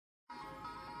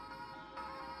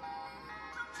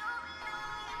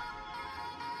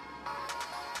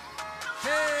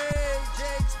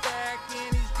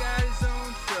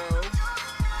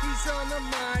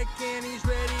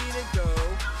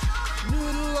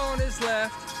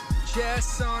left,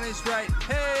 Jess on his right.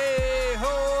 Hey,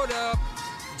 hold up,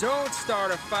 don't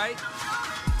start a fight.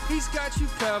 He's got you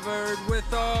covered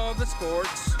with all the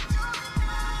sports.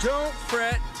 Don't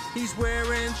fret, he's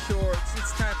wearing shorts.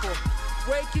 It's time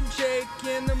for Wake and Jake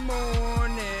in the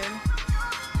morning,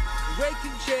 Wake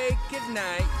and Jake at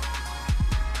night.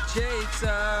 Jake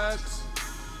sucks.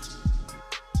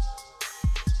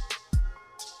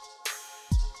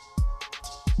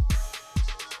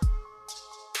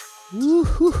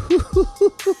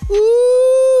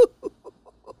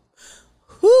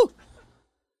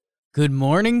 Good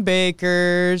morning,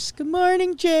 Bakers. Good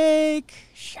morning, Jake.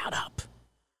 Shut up.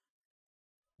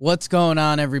 What's going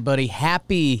on, everybody?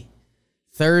 Happy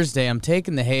Thursday. I'm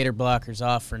taking the hater blockers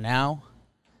off for now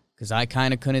because I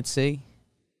kind of couldn't see,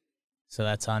 so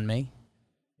that's on me.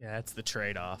 Yeah, that's the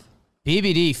trade-off.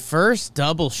 BBD, first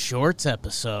double shorts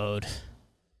episode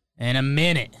in a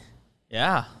minute.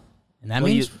 Yeah. And that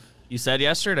means... You said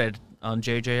yesterday on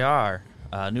JJR,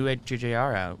 new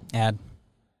JJR out. Ad.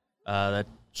 That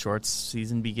shorts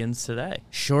season begins today.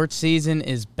 Short season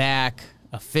is back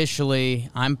officially.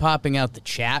 I'm popping out the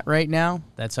chat right now.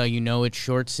 That's how you know it's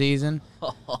short season.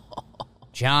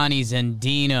 Johnny,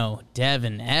 Zendino,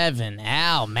 Devin, Evan,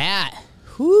 Al, Matt,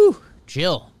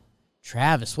 Jill,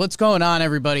 Travis. What's going on,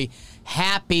 everybody?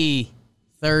 Happy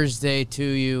Thursday to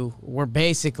you. We're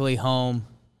basically home.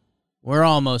 We're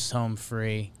almost home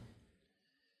free.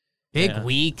 Big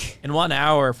week. In 1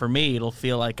 hour for me, it'll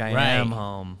feel like I am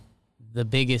home. The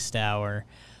biggest hour.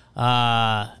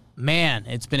 Man,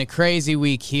 it's been a crazy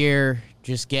week here,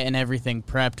 just getting everything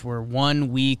prepped. We're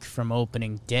 1 week from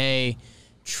opening day.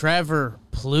 Trevor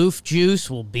Plouffe Juice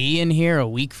will be in here a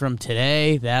week from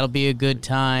today. That'll be a good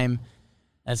time.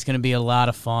 That's going to be a lot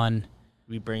of fun.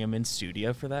 We bring him in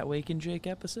studio for that Wake and Jake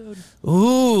episode?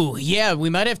 Ooh, yeah, we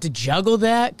might have to juggle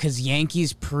that because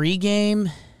Yankees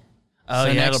pregame. Oh,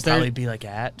 so yeah, it'll probably be like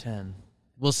at 10.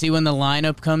 We'll see when the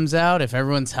lineup comes out, if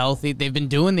everyone's healthy. They've been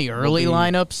doing the early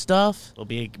lineup stuff. Will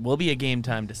be a game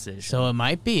time decision. So it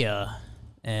might be an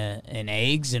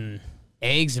eggs and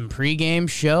pregame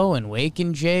show and Wake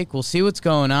and Jake. We'll see what's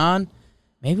going on.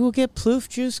 Maybe we'll get Plouffe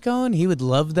Juice going. He would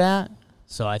love that.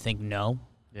 So I think no.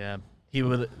 Yeah, he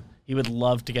would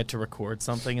love to get to record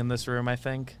something in this room, I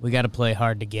think. We got to play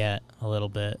hard to get a little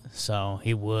bit. So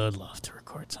he would love to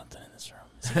record something in this room.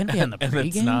 Is he going to be on the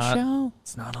pregame show?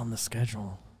 It's not on the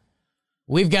schedule.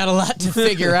 We've got a lot to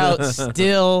figure out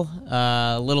still.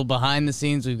 A little behind the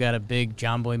scenes. We've got a big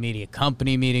John Boy Media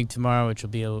Company meeting tomorrow, which will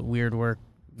be a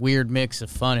weird mix of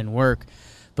fun and work.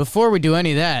 Before we do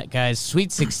any of that, guys,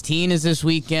 Sweet 16 is this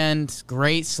weekend.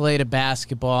 Great slate of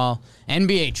basketball.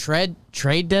 NBA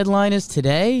trade deadline is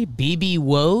today. BB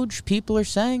Woj, people are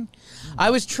saying. I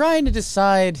was trying to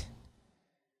decide,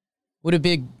 would a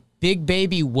big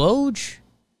baby Woj?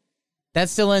 That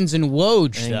still ends in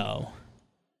Woj, though.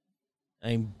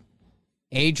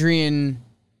 Adrian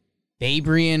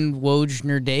Babrian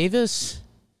Wojner Davis?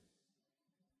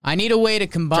 I need a way to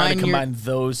combine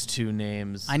those two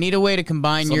names. I need a way to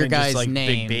combine your guys' just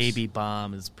names. Big Baby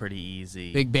Bomb is pretty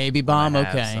easy. Big Baby Bomb,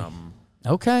 okay.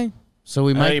 Okay. So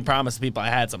we I might. know you promised people I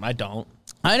had some. I don't.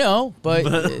 I know, but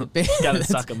gotta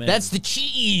suck them in. That's the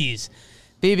cheese.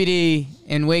 BBD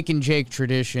and Wake and Jake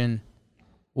tradition.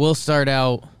 We'll start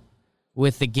out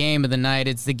with the game of the night.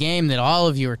 It's the game that all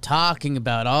of you are talking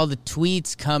about. All the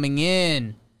tweets coming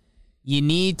in. You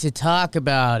need to talk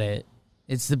about it.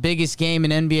 It's the biggest game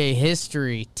in NBA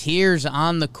history. Tears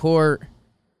on the court.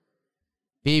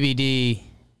 BBD,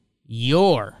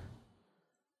 your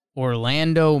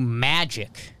Orlando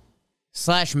Magic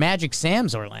 / Magic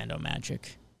Sam's Orlando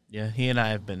Magic. Yeah, he and I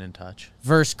have been in touch.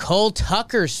 Versus Cole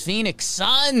Tucker's Phoenix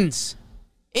Suns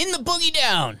in the Boogie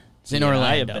Down. It's in Orlando.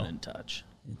 I have been in touch.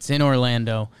 It's in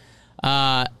Orlando.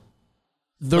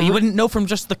 You wouldn't know from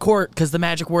just the court because the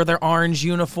Magic wore their orange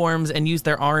uniforms and used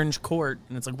their orange court.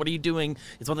 And it's like, what are you doing?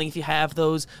 It's one thing if you have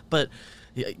those, but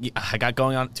I got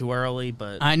going on too early.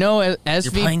 But I know you're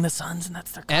playing the Suns, and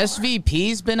that's their color.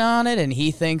 SVP's been on it, and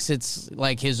he thinks it's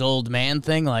like his old man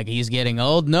thing, like he's getting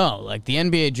old. No, like the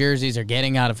NBA jerseys are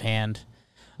getting out of hand.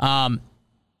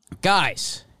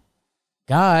 Guys.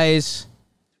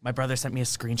 My brother sent me a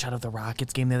screenshot of the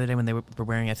Rockets game the other day when they were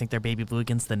wearing, I think, their baby blue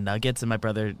against the Nuggets, and my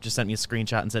brother just sent me a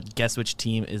screenshot and said, guess which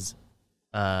team is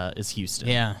Houston.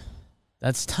 Yeah.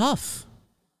 That's tough.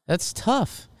 I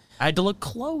had to look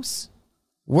close.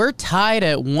 We're tied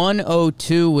at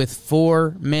 102 with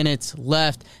 4 minutes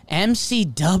left.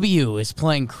 MCW is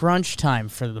playing crunch time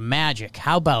for the Magic.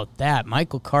 How about that?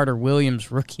 Michael Carter-Williams,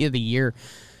 Rookie of the Year.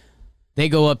 They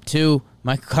go up 2.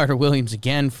 Michael Carter-Williams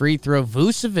again. Free throw.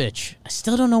 Vucevic. I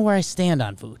still don't know where I stand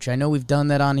on Vuce. I know we've done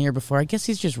that on here before. I guess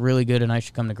he's just really good, and I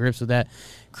should come to grips with that.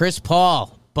 Chris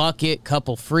Paul, bucket,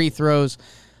 couple free throws.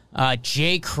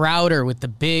 Jay Crowder with the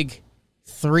big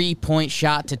 3-point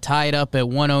shot to tie it up at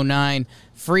 109.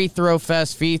 Free throw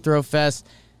fest.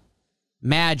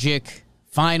 Magic,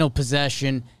 final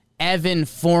possession. Evan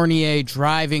Fournier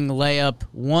driving layup,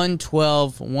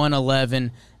 112-111.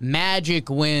 Magic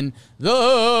win.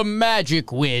 The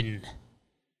Magic win.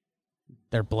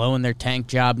 They're blowing their tank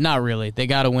job. Not really. They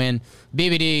got to win.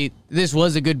 BBD, this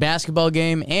was a good basketball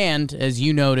game, and as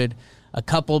you noted, a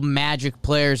couple Magic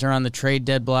players are on the trade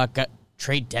deadlock.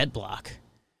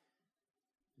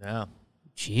 Yeah.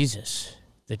 Jesus.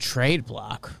 The trade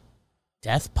block.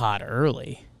 Death pot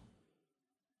early.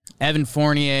 Evan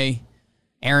Fournier,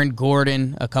 Aaron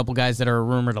Gordon, a couple guys that are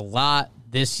rumored a lot.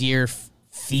 This year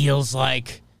feels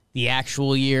like the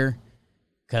actual year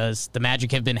because the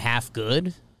Magic have been half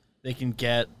good. They can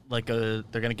get they're going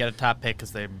to get a top pick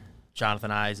because they're Jonathan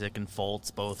Isaac and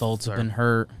Fultz. Fultz have been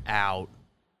hurt. Out.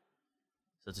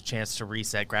 So it's a chance to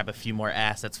reset, grab a few more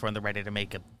assets for them. They're ready to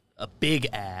make a big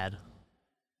ad.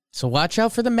 So watch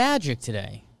out for the Magic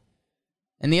today.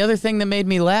 And the other thing that made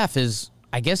me laugh is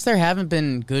I guess there haven't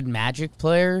been good Magic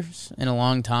players in a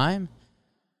long time.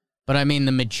 But, I mean,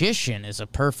 the Magician is a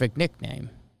perfect nickname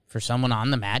for someone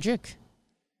on the Magic.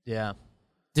 Yeah.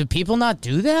 Do people not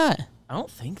do that? I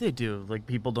don't think they do. Like,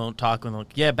 people don't talk when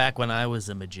yeah, back when I was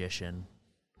a magician.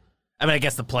 I mean, I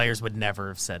guess the players would never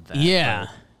have said that. Yeah.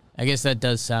 I guess that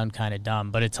does sound kind of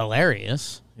dumb, but it's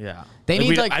hilarious. Yeah. They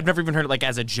need I've never even heard it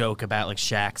as a joke about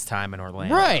Shaq's time in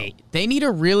Orlando. Right. They need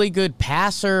a really good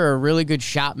passer or a really good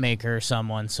shot maker or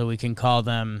someone so we can call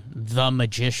them the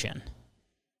Magician.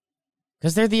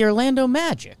 Because they're the Orlando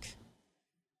Magic.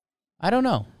 I don't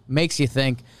know. Makes you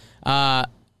think.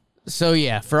 So,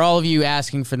 yeah, for all of you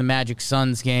asking for the Magic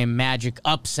Suns game, Magic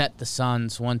upset the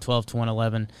Suns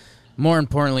 112-111. More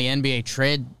importantly, NBA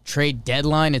trade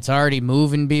deadline. It's already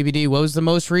moving, BBD. What was the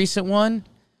most recent one?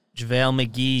 JaVale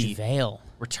McGee. JaVale.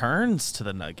 Returns to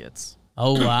the Nuggets.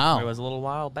 Oh, wow. It was a little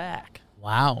while back.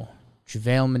 Wow.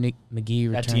 JaVale McGee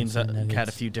returns that team's to the Nuggets. had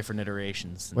a few different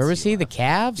iterations. Where was he? The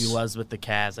Cavs? He was with the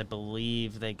Cavs. I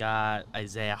believe they got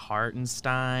Isaiah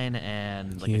Hartenstein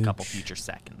and a couple future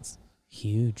seconds.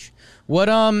 Huge. What,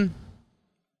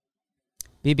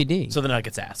 BBD? So the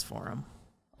Nuggets asked for him.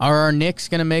 Are our Knicks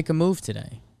going to make a move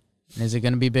today? Is it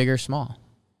going to be big or small?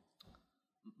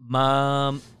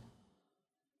 I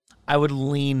would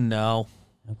lean no.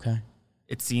 Okay.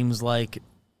 It seems like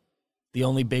the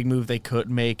only big move they could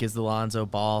make is the Lonzo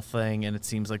Ball thing, and it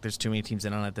seems like there's too many teams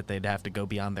in on it that they'd have to go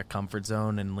beyond their comfort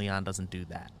zone, and Leon doesn't do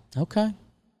that. Okay.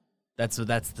 That's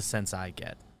the sense I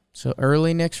get. So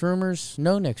early Knicks rumors,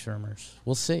 no Knicks rumors.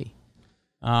 We'll see.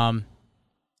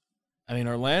 I mean,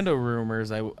 Orlando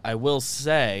rumors, I will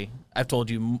say, I've told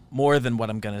you more than what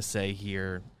I'm going to say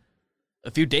here.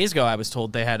 A few days ago, I was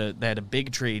told they had a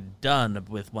big trade done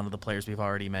with one of the players we've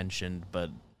already mentioned, but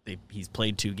he's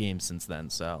played 2 games since then,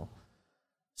 so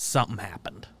something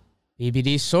happened.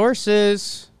 BBD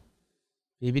sources,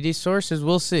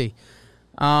 we'll see.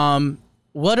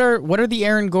 What are the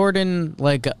Aaron Gordon,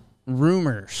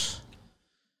 rumors?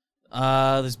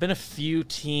 There's been a few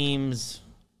teams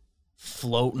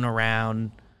floating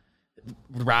around.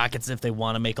 Rockets, if they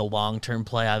want to make a long-term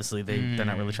play, obviously they're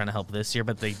not really trying to help this year,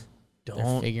 but they don't.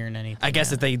 They're figuring anything I guess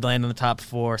out. if they land in the top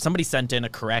 4, somebody sent in a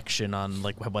correction on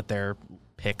what their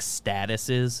pick status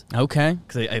is. Okay.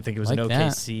 Because I think it was Like an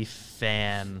that. OKC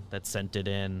fan that sent it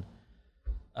in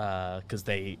because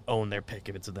they own their pick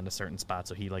if it's within a certain spot,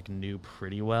 so he knew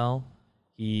pretty well.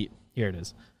 Here it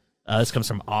is. This comes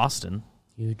from Austin.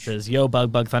 Huge. Says, yo,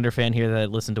 Bug Thunder fan here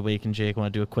that listened to Wake and Jake.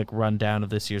 Want to do a quick rundown of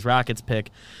this year's Rockets pick.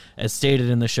 As stated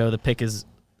in the show, the pick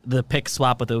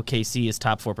swap with OKC is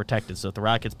top 4 protected. So if the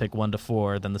Rockets pick 1 to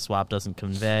 4, then the swap doesn't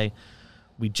convey.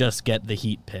 We just get the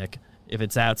Heat pick. If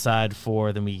it's outside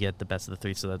 4, then we get the best of the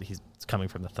 3, so that he's coming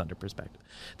from the Thunder perspective.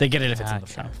 They get it if it's in the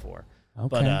top 4. Okay.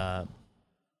 But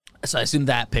so I assume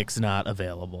that pick's not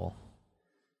available.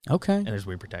 Okay. And there's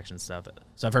weird protection stuff.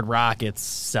 So I've heard Rockets,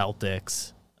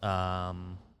 Celtics.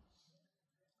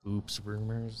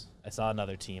 Rumors. I saw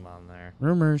another team on there.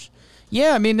 Rumors.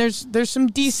 Yeah, I mean, there's some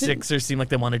decent. Sixers seem like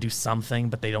they want to do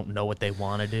something, but they don't know what they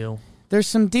want to do. There's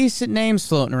some decent names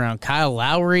floating around. Kyle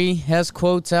Lowry has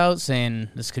quotes out saying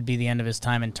this could be the end of his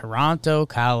time in Toronto.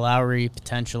 Kyle Lowry,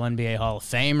 potential NBA Hall of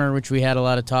Famer, which we had a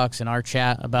lot of talks in our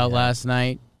chat about last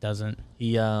night. Doesn't.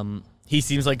 He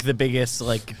seems like the biggest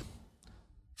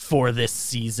for this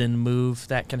season move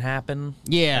that can happen.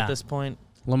 Yeah. At this point.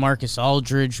 LaMarcus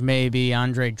Aldridge, maybe.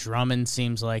 Andre Drummond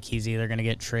seems like he's either going to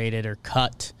get traded or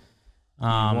cut. He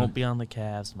won't be on the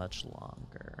Cavs much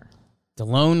longer.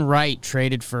 DeLone Wright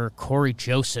traded for Corey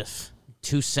Joseph.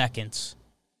 2 seconds.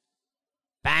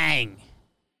 Bang!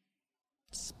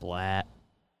 Splat.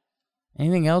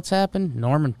 Anything else happen?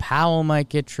 Norman Powell might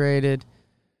get traded.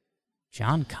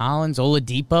 John Collins,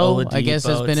 Oladipo, I guess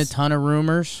has been a ton of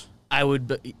rumors. I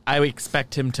would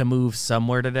expect him to move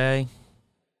somewhere today.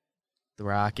 The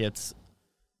Rockets,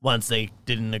 once they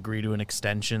didn't agree to an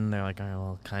extension, they're like, oh,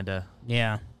 well, kind of.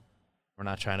 Yeah. We're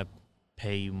not trying to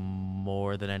pay you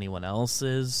more than anyone else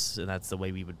is, and that's the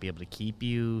way we would be able to keep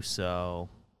you, so.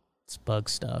 It's bug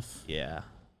stuff. Yeah.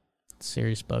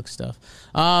 Serious bug stuff.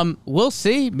 We'll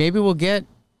see. Maybe we'll get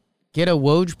a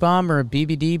Woj bomb or a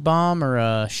BBD bomb or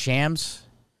a Shams.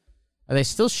 Are they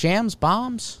still Shams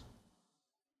bombs?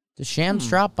 Does Shams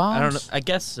drop bombs? I don't know. I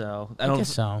guess so. I guess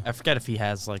so. I forget if he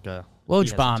has like a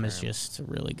Woj bomb is just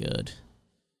really good.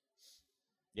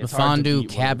 Yeah, it's hard to beat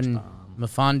Mafiondu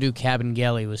Woj bomb.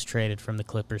 Kabengele was traded from the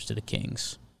Clippers to the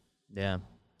Kings. Yeah.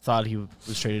 Thought he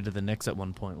was traded to the Knicks at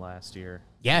one point last year.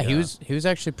 Yeah, he was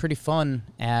actually pretty fun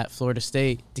at Florida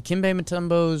State. Dikembe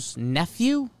Mutombo's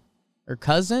nephew or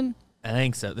cousin? I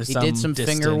think so. He did some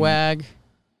finger wag.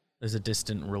 There's a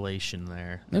distant relation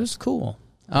there. It was cool.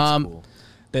 That's cool.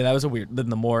 That was a weird. Then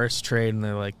the Morris trade, and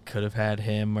they like could have had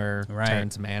him or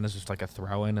Terrence Mann as just like a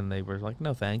throw-in, and they were like,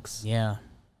 no thanks. Yeah,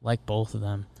 like both of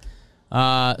them.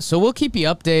 So we'll keep you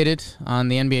updated on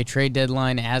the NBA trade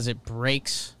deadline as it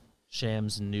breaks.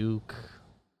 Shams nuke.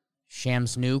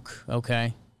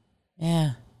 Okay.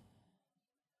 Yeah.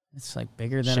 It's like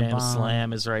bigger than a bomb. Shams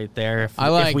Slam is right there. If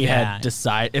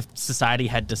society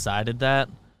had decided that.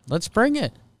 Let's bring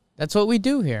it. That's what we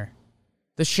do here.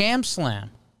 The Sham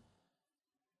Slam.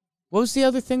 What was the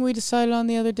other thing we decided on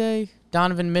the other day?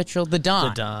 Donovan Mitchell. The Don.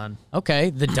 The Don. Okay,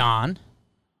 the Don.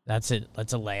 That's it.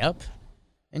 That's a layup.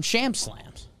 And Sham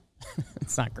Slams.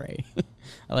 It's not great.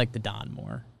 I like the Don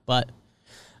more. But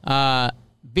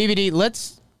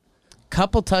BBD,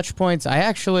 couple touch points. I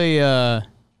actually,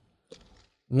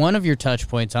 one of your touch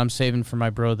points I'm saving for my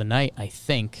bro of the night, I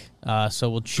think. So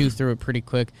we'll chew through it pretty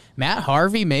quick. Matt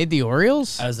Harvey made the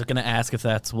Orioles? I was going to ask if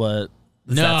that's what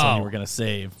that's one you were going to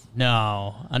save.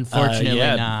 No, unfortunately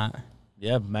not.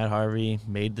 Yeah, Matt Harvey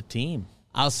made the team.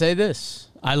 I'll say this.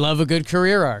 I love a good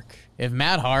career arc. If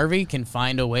Matt Harvey can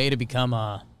find a way to become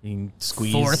a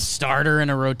fourth starter in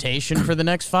a rotation for the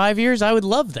next 5 years, I would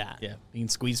love that. Yeah, you can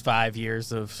squeeze 5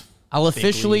 years of I'll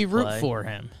officially root for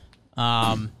him.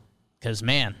 Because,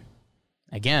 man,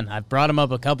 again, I've brought him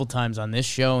up a couple times on this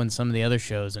show and some of the other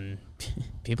shows, and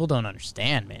people don't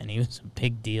understand, man. He was a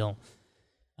big deal.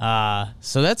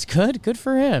 So that's good. Good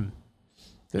for him.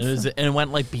 And it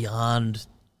went, like, beyond,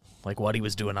 like, what he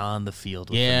was doing on the field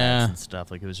with the Mets and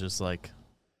stuff. Like, it was just, like,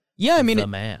 the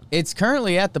man. It's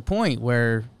currently at the point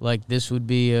where, like, this would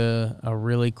be a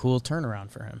really cool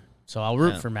turnaround for him. So I'll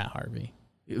root for Matt Harvey.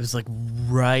 It was, like,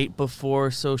 right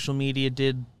before social media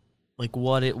did, like,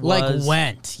 what it was. Like,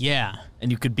 went, yeah.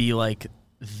 And you could be, like,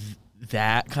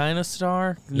 that kind of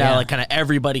star. Now, like, kind of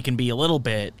everybody can be a little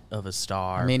bit of a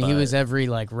star. I mean, he was every,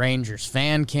 like, Rangers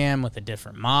fan cam with a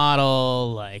different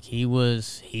model. Like, he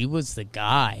was the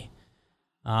guy.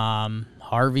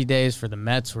 Harvey days for the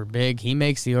Mets were big. He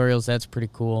makes the Orioles. That's pretty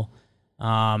cool.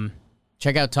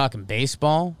 Check out Talking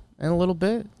Baseball in a little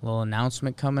bit. A little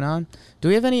announcement coming on. Do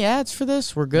we have any ads for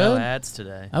this? We're good? No ads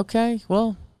today. Okay,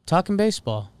 well, Talking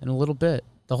Baseball in a little bit.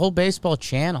 The whole baseball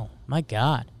channel. My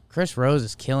God. Chris Rose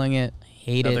is killing it.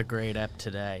 Hate Another it. great ep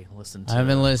today. Listen to I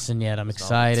haven't listened yet. I'm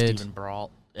excited. Stephen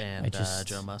Brault and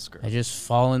Joe Musgrove. I just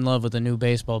fall in love with a new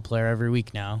baseball player every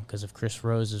week now because of Chris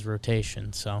Rose's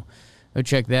rotation. So go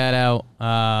check that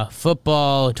out.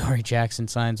 Football, Dory Jackson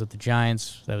signs with the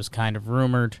Giants. That was kind of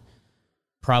rumored.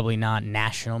 Probably not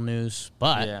national news,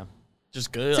 but yeah,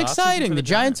 just good. It's exciting. The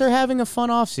Giants are having a fun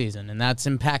offseason, and that's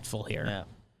impactful here. Yeah.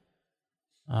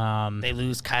 They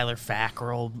lose Kyler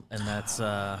Fackrell, and that's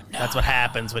what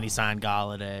happens when you sign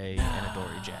Galladay and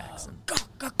Adoree Jackson.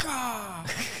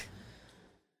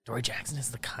 Adoree Jackson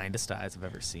is the kindest eyes I've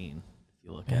ever seen. If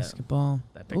you look basketball,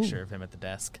 at that picture of him at the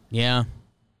desk. Yeah.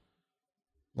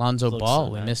 Lonzo Ball,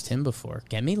 so we nice. missed him before.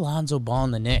 Get me Lonzo Ball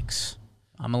in the Knicks.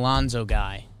 I'm a Lonzo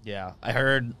guy. Yeah, I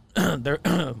heard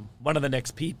one of the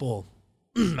Knicks people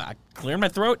clearing my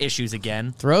throat issues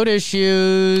again. Throat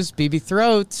issues, BB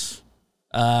throats.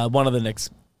 One of the Knicks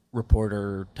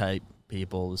reporter type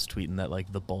people was tweeting that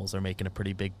like the Bulls are making a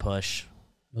pretty big push,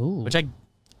 which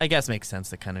I guess makes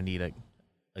sense. They kind of need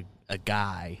a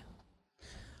guy.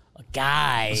 A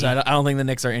guy. So I don't think the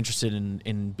Knicks are interested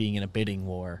in being in a bidding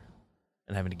war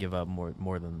and having to give up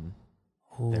more than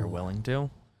they're willing to.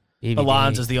 BBD.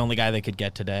 Alonzo's the only guy they could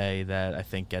get today that I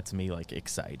think gets me like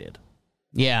excited.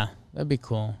 Yeah, that'd be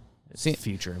cool. See,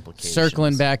 Future implications.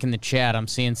 circling back in the chat, I'm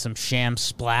seeing some Sham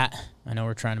Splat. I know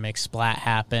we're trying to make Splat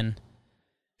happen.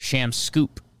 Sham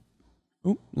Scoop.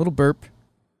 Ooh, little burp.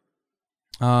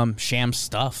 Sham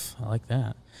Stuff. I like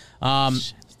that.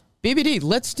 BBD,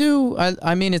 let's do,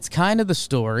 I mean, it's kind of the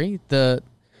story. The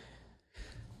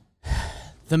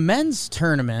men's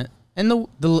tournament, and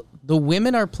the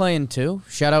women are playing too.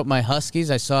 Shout out my Huskies.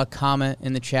 I saw a comment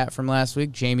in the chat from last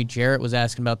week. Jamie Jarrett was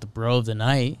asking about the bro of the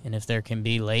night and if there can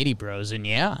be lady bros. And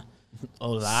yeah.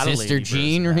 Oh, that Sister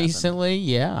Jean recently.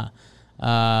 Yeah.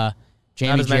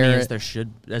 Jamie Not as many Jarrett,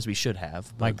 as we should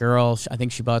have. my But girl, I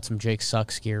think she bought some Jake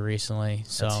Sucks gear recently.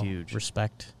 So That's huge.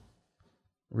 Respect.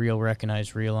 Real,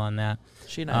 recognize real on that.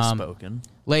 she nice spoken.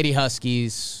 Lady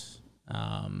Huskies,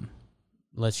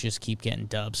 let's just keep getting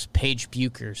dubs. Paige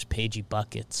Bukers, Pagey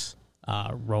Buckets,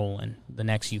 rolling. The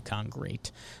next UConn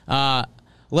great.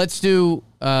 Let's do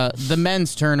the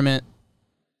men's tournament,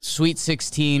 Sweet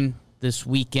 16 this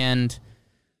weekend.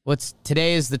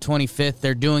 Today is the 25th.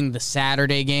 They're doing the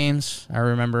Saturday games. I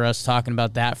remember us talking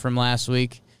about that from last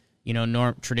week. You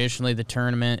know, traditionally the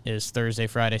tournament is Thursday,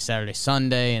 Friday, Saturday,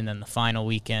 Sunday, and then the final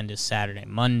weekend is Saturday,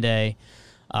 Monday.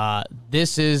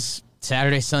 This is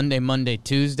Saturday, Sunday, Monday,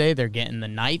 Tuesday. They're getting the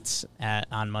nights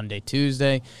on Monday,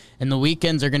 Tuesday, and the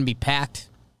weekends are going to be packed.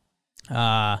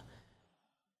 So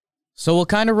we'll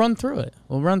kind of run through it.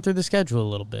 We'll run through the schedule a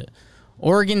little bit.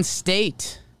 Oregon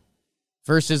State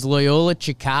versus Loyola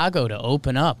Chicago to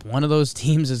open up. One of those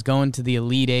teams is going to the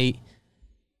Elite Eight.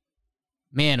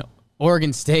 Man,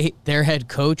 Oregon State, their head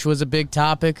coach was a big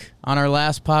topic on our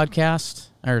last podcast,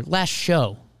 or last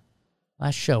show.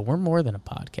 We're more than a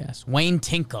podcast. Wayne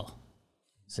Tinkle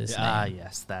is his name.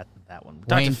 Yes, that one. Wayne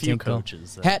Talked to a few Tinkle.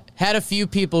 coaches. Had a few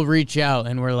people reach out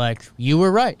and were like, you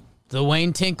were right. The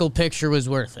Wayne Tinkle picture was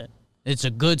worth it. It's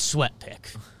a good sweat pick.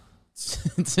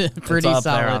 It's a pretty it's up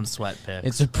solid. there on sweat picks.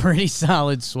 It's a pretty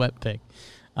solid sweat pick.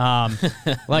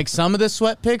 Like some of the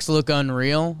sweat picks look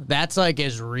unreal. That's like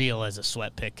as real as a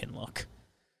sweat pick can look.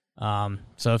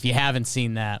 So if you haven't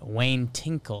seen that, Wayne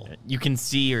Tinkle. You can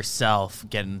see yourself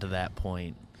getting to that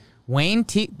point.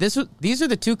 These are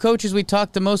the two coaches we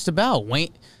talked the most about.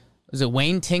 Was it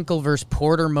Wayne Tinkle versus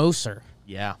Porter Moser?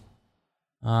 Yeah.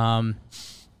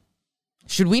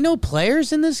 Should we know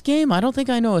players in this game? I don't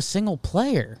think I know a single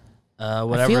player.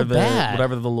 Whatever bad.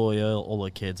 the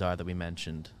Loyola kids are that we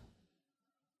mentioned.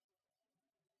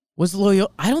 Was Loyola?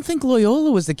 I don't think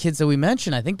Loyola was the kids that we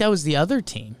mentioned. I think that was the other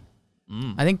team.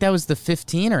 I think that was the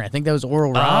 15er. I think that was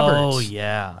Oral Roberts. Oh,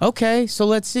 yeah. Okay, so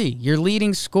let's see. Your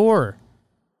leading scorer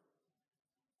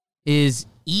is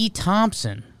E.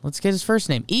 Thompson. Let's get his first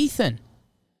name. Ethan.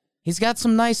 He's got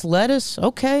some nice lettuce.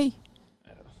 Okay.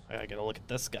 I gotta look at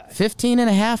this guy.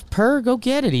 15.5 per. Go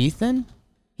get it, Ethan.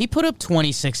 He put up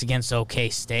 26 against OK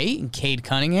State and Cade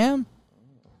Cunningham.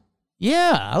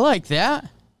 Yeah, I like that.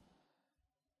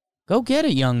 Go get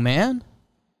it, young man.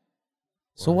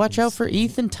 So watch out for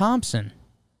Ethan Thompson.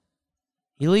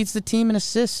 He leads the team in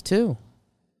assists, too.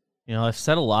 You know, I've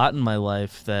said a lot in my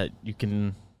life that you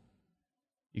can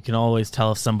always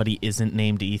tell if somebody isn't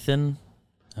named Ethan.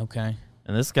 Okay.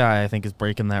 And this guy, I think, is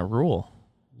breaking that rule.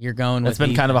 You're going That's with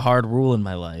been kind of a hard rule in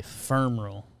my life. firm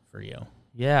rule for you.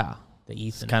 Yeah. The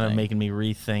It's Ethan kind of thing. making me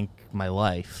rethink my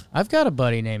life. I've got a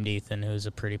buddy named Ethan who's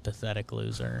a pretty pathetic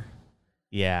loser.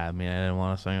 Yeah, I mean, I didn't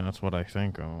want to say that's what I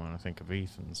think of when I think of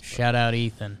Ethan's. But. Shout out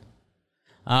Ethan.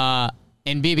 And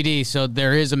BBD, so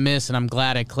there is a miss, and I'm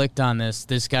glad I clicked on this.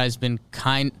 This guy's been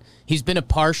he's been a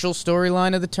partial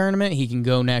storyline of the tournament. He can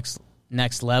go next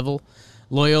level.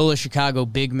 Loyola Chicago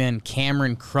big man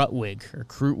Cameron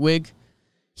Krutwig.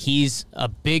 He's a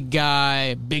big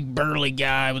guy, big burly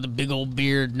guy with a big old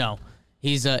beard. No,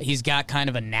 he's got kind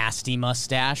of a nasty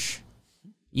mustache.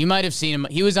 You might have seen him.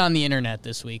 He was on the internet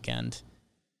this weekend.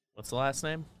 What's the last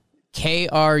name?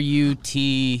 Krutwig.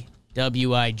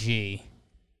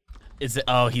 Is it?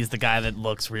 Oh, he's the guy that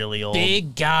looks really old.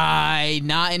 Big guy,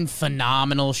 not in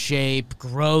phenomenal shape,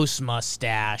 gross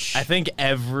mustache. I think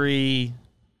every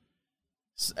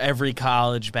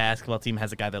college basketball team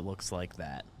has a guy that looks like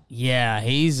that. Yeah,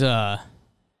 he's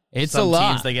it's Some a lot.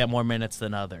 teams they get more minutes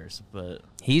than others, but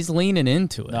He's leaning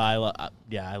into it. no,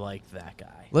 I like that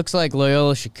guy. Looks like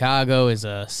Loyola Chicago is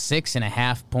a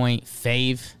 6.5 point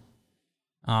fave.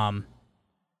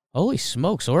 Holy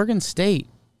smokes, Oregon State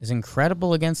is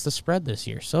incredible against the spread this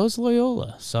year. So is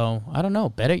Loyola. So, I don't know.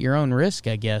 Bet at your own risk,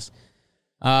 I guess.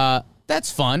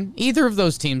 That's fun. Either of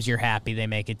those teams, you're happy they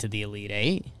make it to the Elite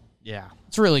Eight. Yeah.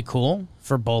 It's really cool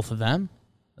for both of them,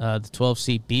 the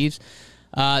 12-seat Beavs.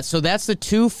 So that's the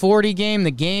 2:40 game.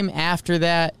 The game after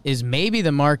that is maybe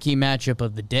the marquee matchup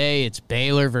of the day. It's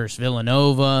Baylor versus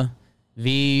Villanova.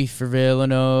 V for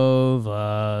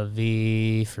Villanova.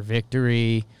 V for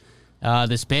victory.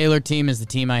 This Baylor team is the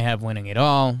team I have winning it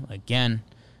all. Again,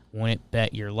 wouldn't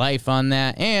bet your life on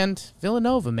that. And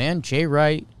Villanova, man, Jay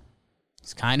Wright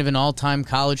is kind of an all-time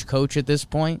college coach at this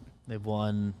point. They've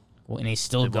won. And he's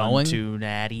still They've going. won 2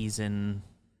 natties in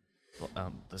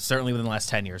certainly within the last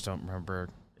 10 years. Don't remember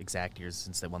exact years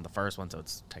since they won the first one, so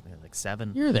it's technically like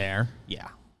 7. You're there. Yeah.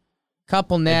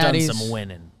 Couple natties. They've done some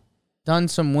winning. Done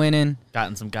some winning.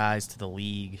 Gotten some guys to the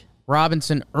league.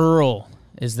 Robinson Earl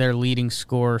is their leading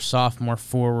scorer, sophomore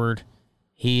forward.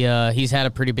 He's had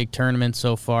a pretty big tournament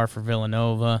so far for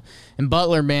Villanova. And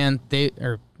Butler, man,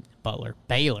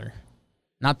 Baylor.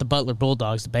 Not the Butler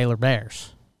Bulldogs, the Baylor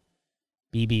Bears.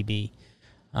 BBB.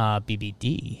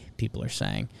 BBD, people are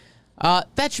saying.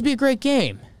 That should be a great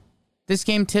game. This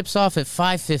game tips off at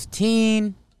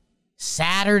 5:15,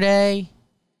 Saturday.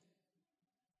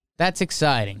 That's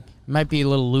exciting. Might be a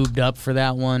little lubed up for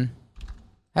that one.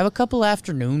 Have a couple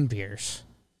afternoon beers.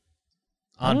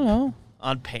 I don't know.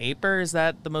 On paper, is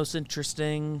that the most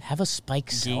interesting? Have a spike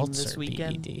game seltzer, this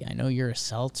weekend? BBD. I know you're a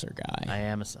seltzer guy. I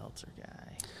am a seltzer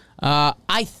guy.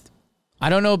 I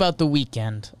don't know about the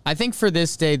weekend. I think for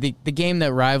this day, the game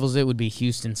that rivals it would be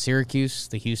Houston-Syracuse.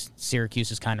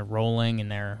 Syracuse is kind of rolling in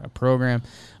their program.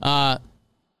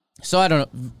 So I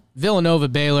don't know.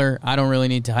 Villanova-Baylor, I don't really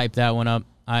need to hype that one up.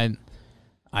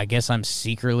 I guess I'm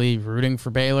secretly rooting for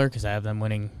Baylor because I have them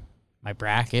winning my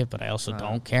bracket, but I also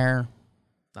don't care.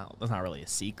 No, that's not really a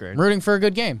secret. I'm rooting for a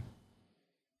good game.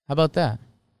 How about that?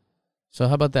 So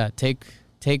how about that?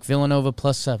 Take Villanova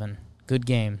 +7. Good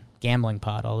game. Gambling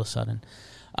pot all of a sudden.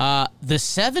 The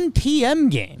 7 p.m.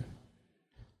 game,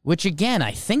 which again,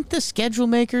 I think the schedule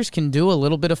makers can do a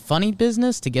little bit of funny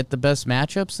business to get the best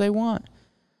matchups they want,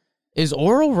 is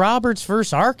Oral Roberts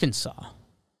versus Arkansas.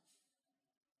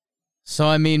 So,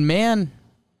 I mean, man,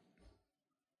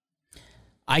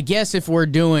 I guess if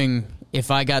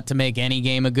I got to make any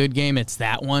game a good game, it's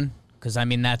that one. Because, I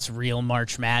mean, that's real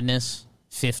March Madness.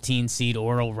 15-seed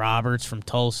Oral Roberts from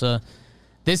Tulsa.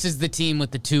 This is the team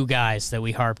with the 2 guys that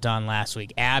we harped on last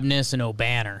week, Abness and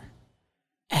O'Banner.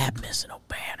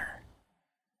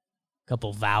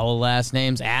 Couple vowel last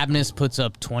names. Abness puts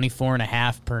up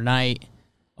 24.5 per night.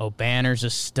 O'Banner's a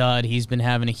stud. He's been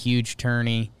having a huge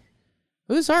tourney.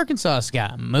 Who's Arkansas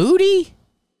got? Moody?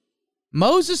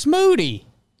 Moses Moody.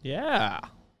 Yeah.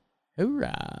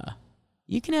 Hoorah.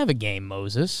 You can have a game,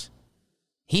 Moses.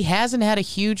 He hasn't had a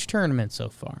huge tournament so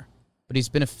far, but he's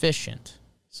been efficient.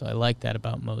 So I like that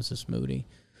about Moses Moody.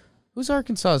 Who's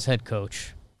Arkansas's head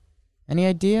coach? Any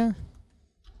idea?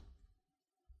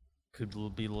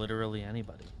 Could be literally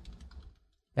anybody.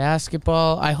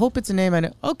 Basketball. I hope it's a name I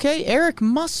know. Okay, Eric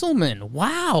Musselman.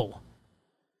 Wow.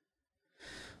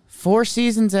 4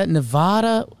 seasons at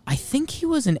Nevada. I think he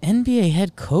was an NBA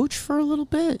head coach for a little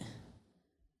bit.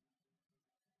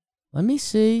 Let me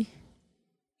see.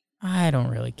 I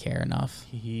don't really care enough.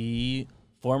 He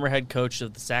former head coach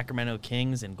of the Sacramento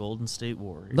Kings and Golden State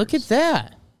Warriors. Look at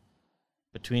that.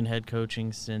 Between head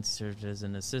coaching stints, served as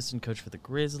an assistant coach for the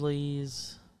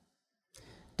Grizzlies.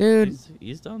 Dude,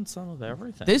 he's done some of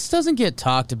everything. This doesn't get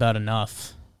talked about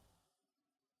enough.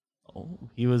 Oh,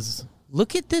 he was...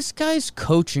 Look at this guy's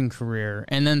coaching career,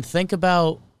 and then think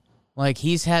about, like,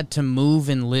 he's had to move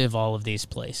and live all of these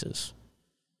places.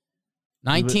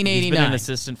 1989. He's been an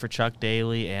assistant for Chuck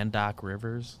Daly and Doc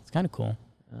Rivers. It's kind of cool.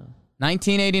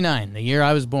 1989, the year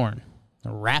I was born.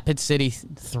 The Rapid City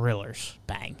Thrillers.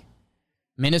 Bang.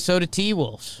 Minnesota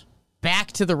T-Wolves.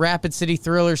 Back to the Rapid City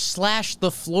Thrillers /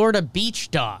 the Florida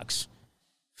Beach Dogs.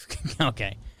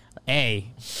 Okay.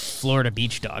 A Florida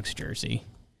Beach Dogs jersey.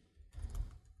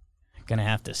 Gonna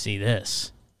have to see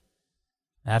this.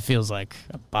 That feels like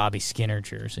a Bobby Skinner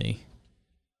jersey.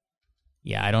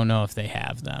 Yeah, I don't know if they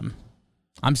have them.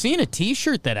 I'm seeing a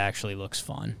t-shirt that actually looks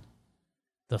fun.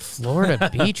 The Florida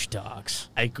Beach Dogs.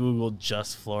 I Googled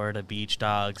just Florida Beach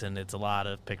Dogs, and it's a lot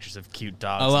of pictures of cute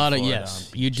dogs. A lot of,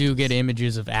 yes. You do get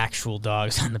images of actual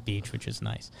dogs on the beach, which is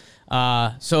nice.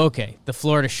 Okay. The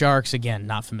Florida Sharks, again,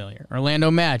 not familiar. Orlando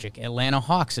Magic, Atlanta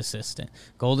Hawks assistant.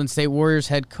 Golden State Warriors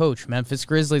head coach. Memphis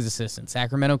Grizzlies assistant.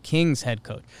 Sacramento Kings head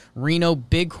coach. Reno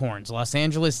Bighorns. Los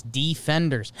Angeles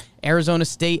Defenders. Arizona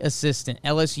State assistant.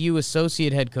 LSU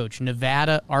associate head coach.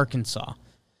 Nevada, Arkansas.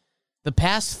 The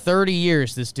past 30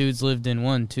 years, this dude's lived in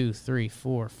 1, 2, 3,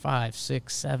 4, 5,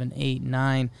 6, 7, 8,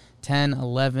 9, 10,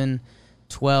 11,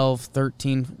 12,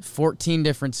 13, 14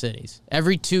 different cities.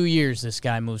 Every 2 years, this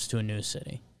guy moves to a new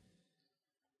city.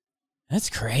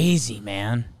 That's crazy,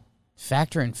 man.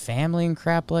 factor in family and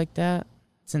crap like that.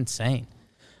 It's insane.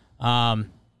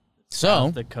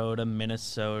 South Dakota,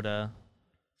 Minnesota,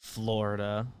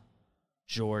 Florida,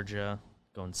 Georgia,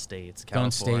 going states,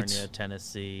 California,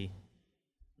 Tennessee,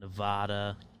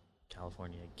 Nevada,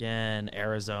 California again,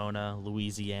 Arizona,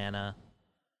 Louisiana,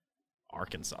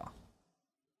 Arkansas.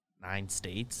 9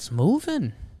 states. It's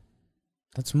moving.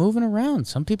 That's moving around.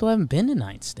 Some people haven't been to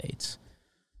 9 states.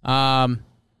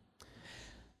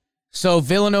 So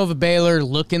Villanova Baylor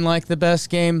looking like the best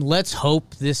game. Let's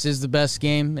hope this is the best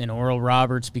game and Oral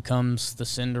Roberts becomes the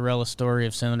Cinderella story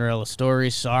of Cinderella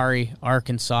stories. Sorry,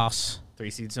 Arkansas. 3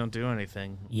 seeds don't do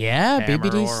anything. Yeah, Hammer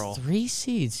BBD's Oral. 3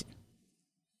 seeds.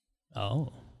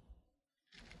 Oh.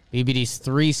 BBD's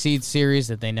 3 seed series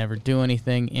that they never do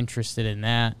anything. Interested in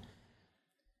that.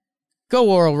 Go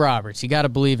Oral Roberts. You got to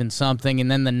believe in something.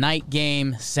 And then the night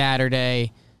game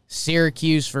Saturday,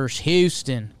 Syracuse versus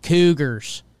Houston.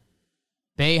 Cougars.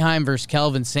 Boeheim versus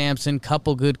Kelvin Sampson.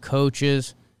 Couple good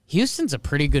coaches. Houston's a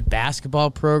pretty good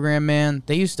basketball program, man.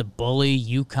 They used to bully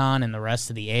UConn and the rest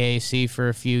of the AAC for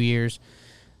a few years.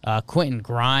 Quentin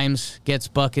Grimes gets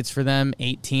buckets for them,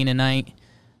 18 a night.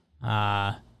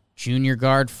 Junior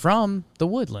guard from the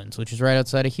Woodlands, which is right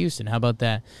outside of Houston. How about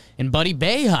that? And Buddy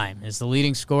Boeheim is the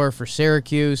leading scorer for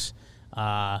Syracuse.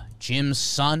 Jim's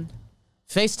son.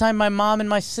 FaceTimed my mom and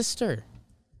my sister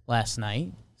last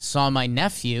night. Saw my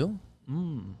nephew.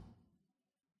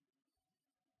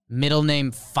 Middle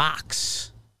name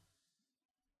Fox.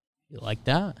 You like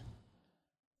that?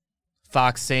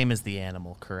 Fox, same as the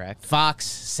animal, correct? Fox,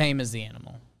 same as the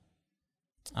animal.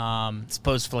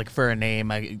 Suppose for a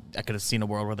name, I could have seen a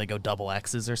world where they go double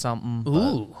X's or something.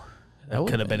 Ooh. That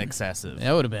could have been excessive.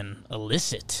 That would have been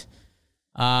illicit.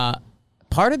 Part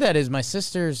of that is my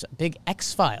sister's a big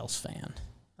X-Files fan.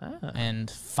 And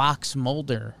Fox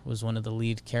Mulder was one of the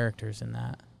lead characters in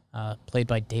that, played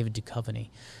by David Duchovny.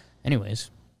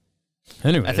 Anyways.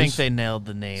 I think they nailed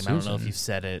the name. Susan. I don't know if you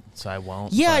said it, so I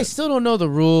won't. Yeah, I still don't know the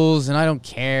rules, and I don't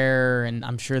care, and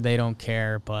I'm sure they don't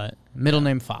care, but middle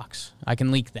name Fox. I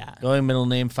can leak that. Going middle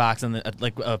name Fox and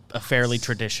a fairly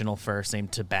traditional first name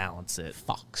to balance it.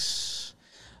 Fox.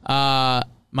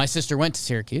 My sister went to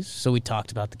Syracuse, so we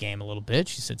talked about the game a little bit.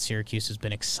 She said Syracuse has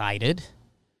been excited.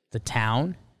 The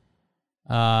town.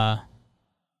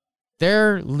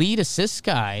 Their lead assist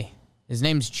guy, his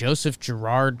name's Joseph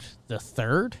Girard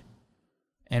III.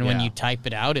 And when you type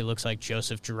it out, it looks like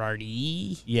Joseph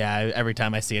Girardi. Yeah, every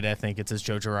time I see it, I think it says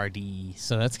Joe Girardi.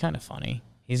 So that's kind of funny.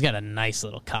 He's got a nice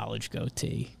little college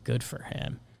goatee. Good for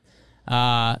him.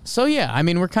 So, yeah, I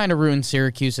mean, we're kind of rooting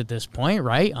Syracuse at this point,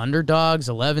 right? Underdogs,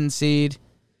 11 seed.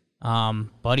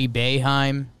 Buddy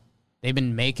Boeheim. They've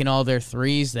been making all their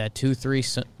threes. That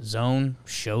 2-3 zone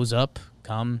shows up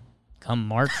come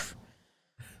March.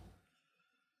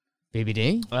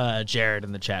 BBD? Jared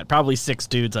in the chat. Probably 6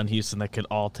 dudes on Houston that could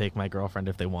all take my girlfriend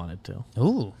if they wanted to.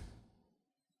 Ooh.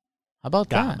 How about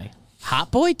Got that? me.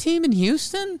 Hot boy team in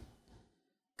Houston?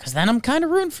 Because then I'm kind of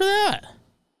rooting for that.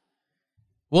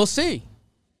 We'll see.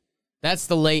 That's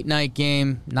the late night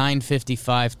game,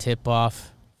 9:55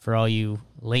 tip-off for all you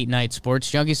late night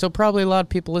sports junkies. So probably a lot of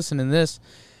people listening to this.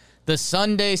 The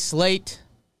Sunday slate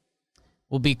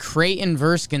will be Creighton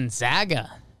versus Gonzaga.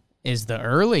 Is the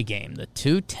early game, the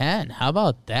 2:10. How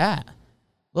about that?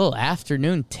 Little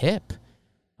afternoon tip.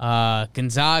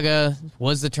 Gonzaga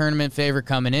was the tournament favorite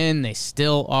coming in. They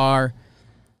still are.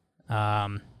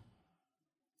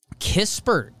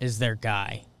 Kispert is their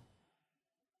guy.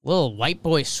 Little white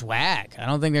boy swag. I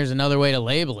don't think there's another way to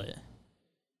label it.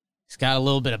 He's got a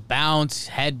little bit of bounce,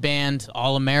 headband,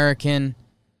 All-American.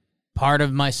 Part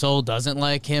of my soul doesn't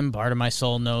like him. Part of my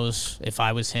soul knows if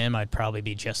I was him, I'd probably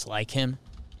be just like him.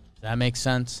 That makes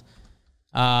sense.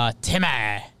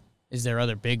 Timmy is their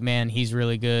other big man. He's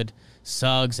really good.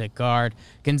 Suggs at guard.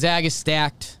 Gonzaga's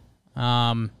stacked.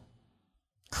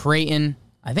 Creighton.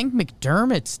 I think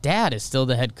McDermott's dad is still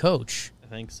the head coach. I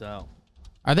think so.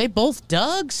 Are they both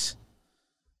Dougs?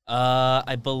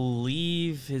 I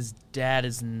believe his dad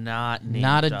is not named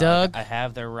Not a Doug? I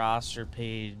have their roster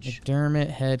page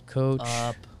McDermott, head coach.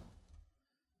 up.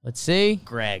 Let's see.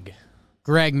 Greg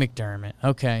McDermott.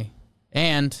 Okay.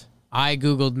 And I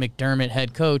Googled McDermott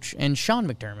head coach, and Sean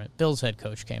McDermott, Bill's head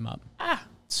coach, came up.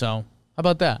 So, how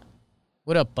about that?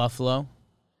 What up, Buffalo?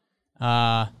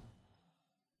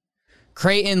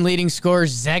 Creighton leading scorer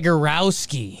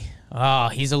Zagorowski. Oh,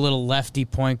 he's a little lefty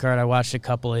point guard. I watched a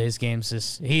couple of his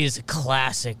games. He is a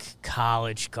classic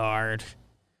college guard.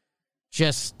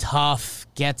 Just tough,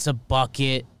 gets a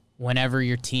bucket whenever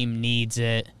your team needs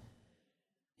it.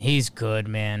 He's good,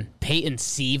 man. Peyton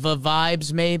Siva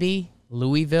vibes, maybe?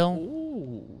 Louisville?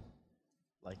 Ooh.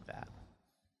 Like that.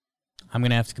 I'm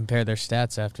going to have to compare their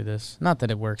stats after this. Not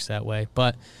that it works that way,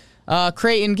 but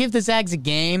Creighton, give the Zags a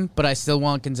game, but I still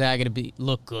want Gonzaga to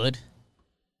look good.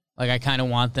 Like, I kind of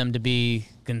want them to be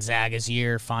Gonzaga's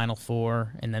year, Final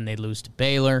Four, and then they lose to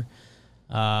Baylor.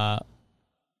 That's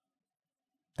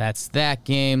that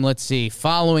game. Let's see.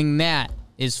 Following that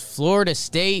is Florida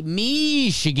State,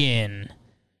 Michigan.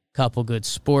 Couple good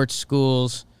sports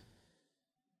schools.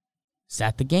 Is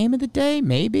that the game of the day?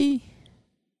 Maybe.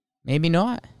 Maybe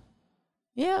not.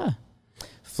 Yeah.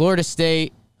 Florida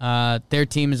State, their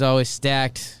team is always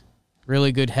stacked.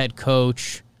 Really good head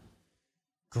coach.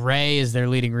 Gray is their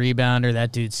leading rebounder.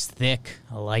 That dude's thick.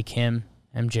 I like him.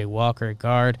 MJ Walker at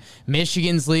guard.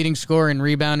 Michigan's leading scorer and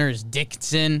rebounder is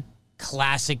Dixon.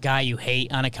 Classic guy you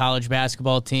hate on a college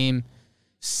basketball team.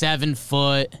 7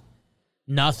 foot.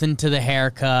 Nothing to the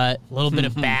haircut. A little bit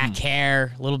of back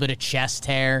hair. A little bit of chest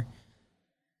hair.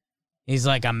 He's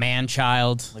like a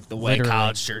man-child. Like the way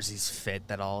college jerseys fit,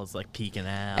 that all is like peeking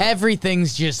out.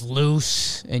 Everything's just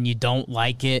loose, and you don't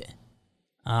like it.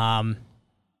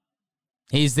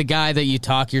 He's the guy that you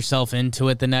talk yourself into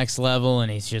at the next level,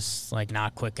 and he's just like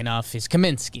not quick enough. He's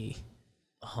Kaminsky.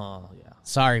 Oh, yeah.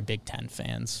 Sorry, Big Ten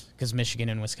fans, because Michigan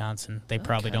and Wisconsin, they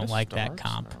probably don't like that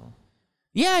comp. No.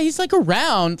 Yeah, he's like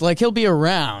around. Like, he'll be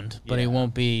around, but he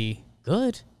won't be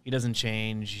good. He doesn't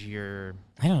change your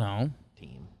I don't know.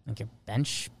 team. Like a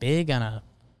bench big on a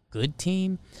good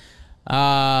team.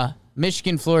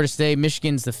 Michigan, Florida State.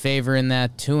 Michigan's the favor in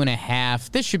that,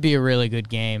 2.5. This should be a really good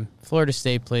game. Florida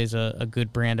State plays a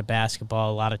good brand of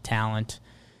basketball, a lot of talent.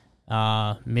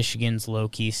 Michigan's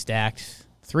low-key stacked.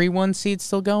 3-1 seed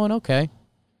still going? Okay.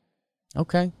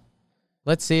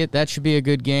 Let's see it. That should be a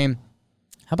good game.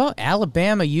 How about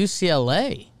Alabama,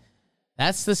 UCLA?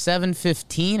 That's the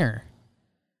 7-15er.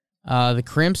 The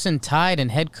Crimson Tide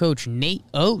and head coach Nate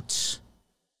Oates.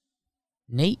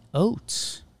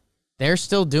 They're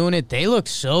still doing it. They look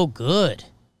so good.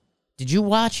 Did you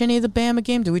watch any of the Bama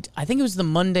game? I think it was the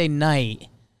Monday night.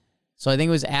 So I think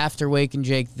it was after Wake and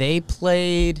Jake. They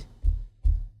played.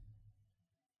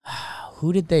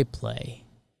 Who did they play?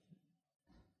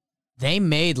 They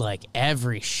made like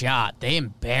every shot. They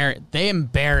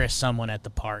embarrassed someone at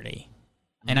the party.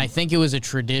 And I think it was a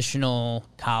traditional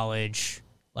college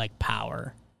like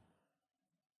power.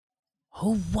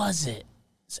 Who was it?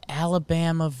 It's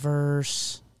Alabama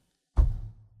versus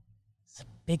it's a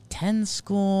Big Ten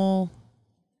school.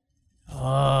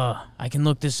 I can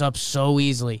look this up so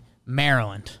easily.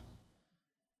 Maryland.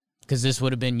 Because this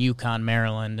would have been UConn,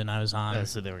 Maryland, and I was on.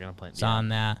 So they were going to play. On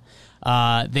that.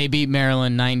 They beat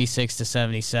Maryland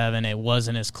 96-77. It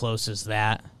wasn't as close as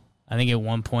that. I think at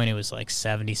one point it was like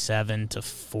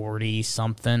 77-40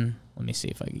 something. Let me see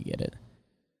if I can get it.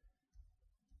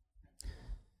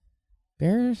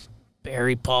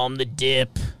 Barry Palm the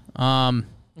dip.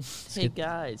 Hey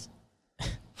guys.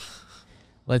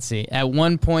 Let's see. At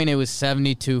one point it was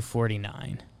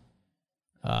 72-49.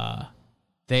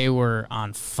 They were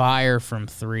on fire from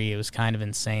 3. It was kind of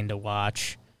insane to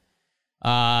watch.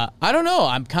 I don't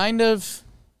know.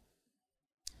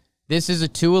 This is a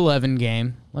 2-11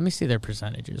 game. Let me see their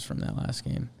percentages from that last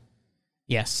game.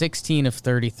 Yeah, 16 of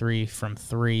 33 from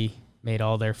 3. Made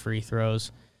all their free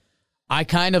throws. I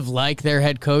kind of like their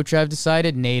head coach, I've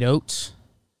decided, Nate Oates.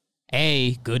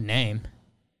 Good name.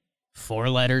 4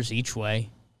 letters each way.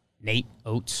 Nate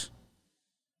Oates.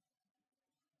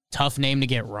 Tough name to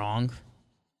get wrong.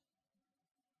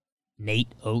 Nate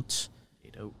Oates.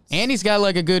 And he's got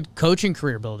like a good coaching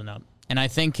career building up. And I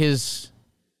think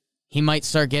he might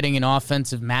start getting an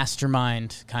offensive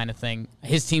mastermind kind of thing.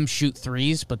 His teams shoot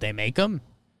threes, but they make them.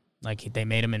 Like they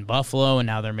made them in Buffalo, and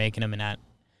now they're making them in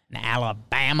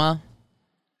Alabama.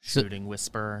 Shooting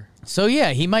whisperer. So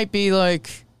yeah, he might be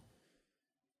like,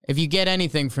 if you get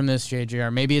anything from this,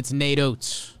 JJR, maybe it's Nate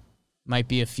Oates. Might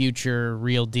be a future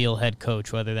real deal head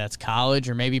coach, whether that's college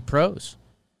or maybe pros.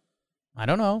 I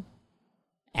don't know.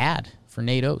 Ad for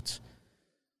Nate Oates.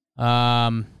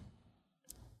 So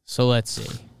let's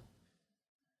see.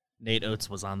 Nate Oates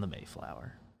was on the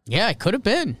Mayflower. Yeah, it could have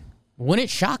been. Wouldn't it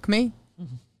shock me?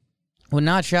 Would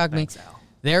not shock Thanks, me. Al.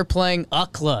 They're playing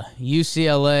UCLA,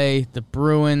 UCLA, the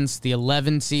Bruins, the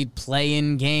 11-seed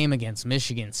play-in game against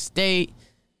Michigan State.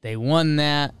 They won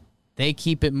that. They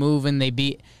keep it moving. They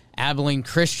beat Abilene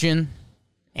Christian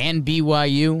and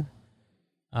BYU.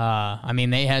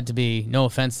 They had to be, no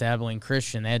offense to Abilene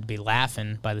Christian, they had to be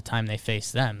laughing by the time they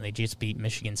faced them. They just beat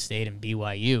Michigan State and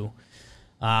BYU.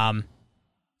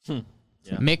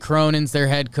 Mick Cronin's their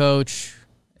head coach.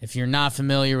 If you're not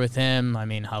familiar with him,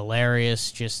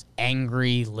 hilarious, just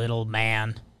angry little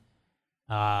man.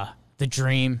 The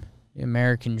dream, the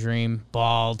American dream,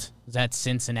 bald. Was at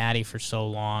Cincinnati for so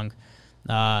long.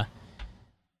 Does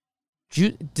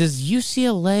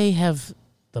UCLA have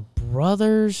the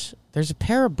brothers? There's a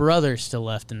pair of brothers still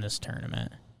left in this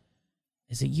tournament.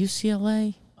 Is it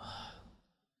UCLA?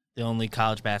 The only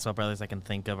college basketball brothers I can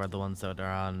think of are the ones that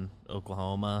are on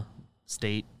Oklahoma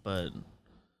State, but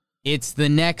it's the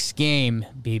next game,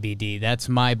 BBD. That's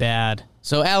my bad.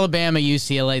 So Alabama,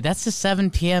 UCLA, that's the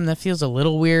 7 p.m. That feels a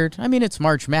little weird. I mean, it's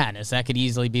March Madness. That could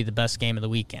easily be the best game of the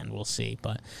weekend. We'll see.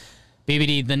 But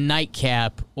BBD, the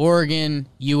nightcap, Oregon,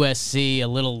 USC, a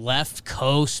little left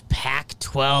coast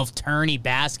Pac-12 tourney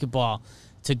basketball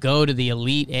to go to the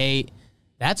Elite Eight.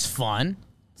 That's fun.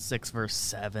 6 versus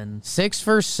 7. 6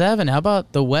 versus 7. How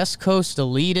about the West Coast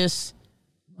elitist,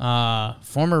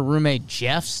 former roommate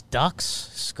Jeff's Ducks,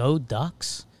 SCO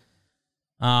Ducks?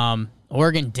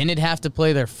 Oregon didn't have to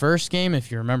play their first game,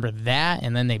 if you remember that,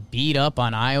 and then they beat up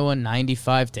on Iowa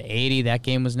 95-80. That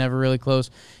game was never really close.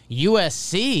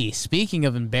 USC, speaking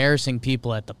of embarrassing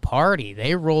people at the party,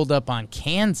 they rolled up on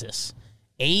Kansas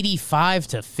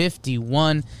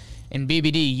 85-51. And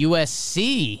BBD,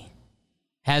 USC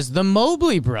has the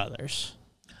Mobley brothers.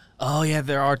 Oh yeah,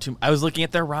 there are two. I was looking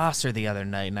at their roster the other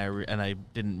night, and I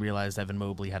didn't realize Evan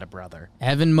Mobley had a brother.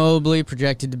 Evan Mobley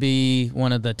projected to be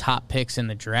one of the top picks in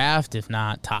the draft, if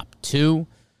not top 2.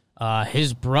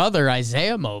 His brother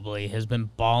Isaiah Mobley has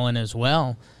been balling as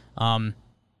well.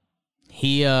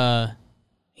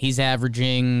 He's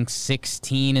averaging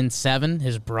 16 and 7.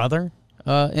 His brother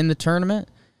in the tournament.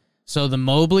 So the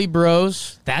Mobley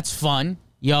bros, that's fun.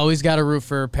 You always got to root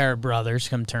for a pair of brothers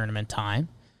come tournament time.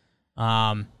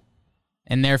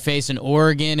 And they're facing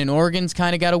Oregon, and Oregon's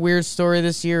kind of got a weird story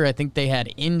this year. I think they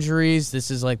had injuries. This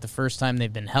is like the first time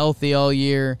they've been healthy all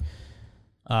year.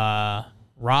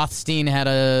 Rothstein had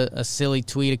a silly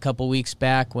tweet a couple weeks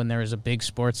back when there was a big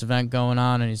sports event going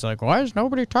on, and he's like, why is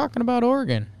nobody talking about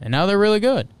Oregon? And now they're really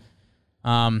good.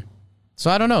 So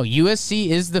I don't know. USC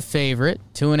is the favorite,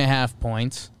 2.5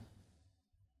 points.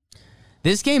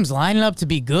 This game's lining up to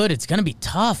be good. It's going to be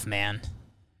tough, man.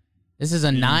 This is a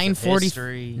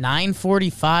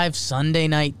 9:45 Sunday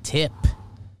night tip.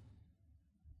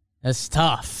 That's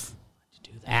tough.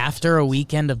 After a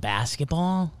weekend of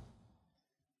basketball,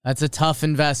 that's a tough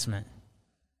investment.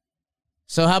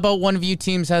 So how about one of you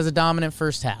teams has a dominant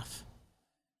first half?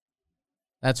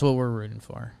 That's what we're rooting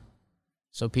for.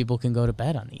 So people can go to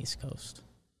bed on the East Coast.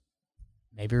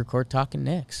 Maybe record Talking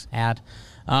Knicks.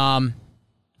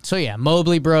 So yeah,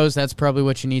 Mobley bros, that's probably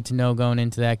what you need to know going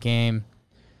into that game.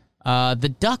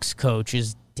 The Ducks coach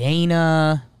is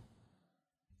Dana.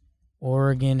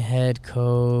 Oregon head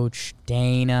coach,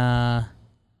 Dana.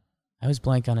 I was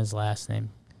blank on his last name.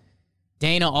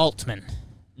 Dana Altman.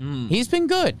 He's been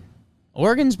good.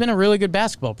 Oregon's been a really good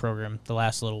basketball program the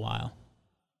last little while.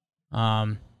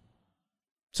 So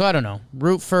I don't know.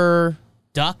 Root for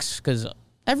Ducks because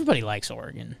everybody likes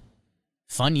Oregon.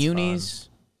 Fun unis.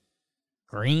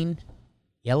 Green,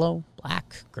 yellow,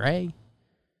 black, gray.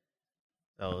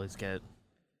 They always do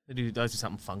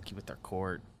something funky with their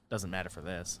court. Doesn't matter for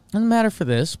this. Doesn't matter for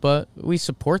this, but we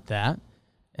support that.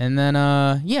 And then,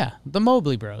 the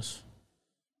Mobley bros.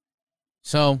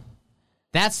 So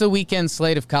that's the weekend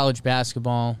slate of college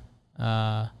basketball.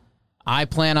 I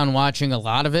plan on watching a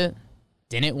lot of it.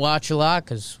 Didn't watch a lot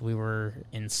because we were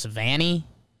in Savannah.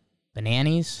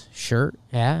 Bananas shirt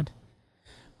had.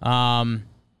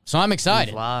 So I'm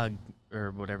excited. New vlog, or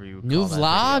whatever you New call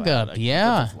vlog that up,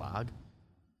 yeah. Vlog.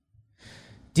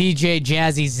 DJ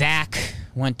Jazzy Zach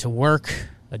went to work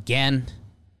again.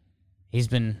 He's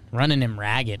been running him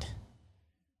ragged.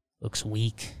 Looks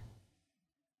weak.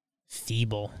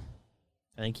 Feeble.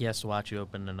 I think he has to watch you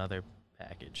open another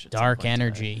package. Dark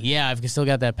energy. Tonight. Yeah, I've still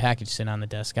got that package sitting on the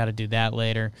desk. Got to do that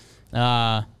later.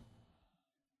 Zach's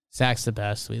the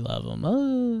best. We love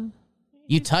him.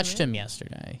 You touched him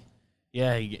yesterday.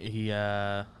 Yeah, he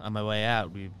on my way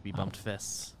out, we bumped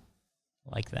fists.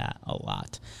 Like that a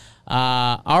lot.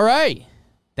 All right.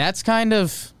 That's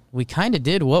we kind of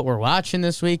did what we're watching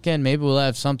this weekend. Maybe we'll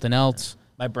have something else.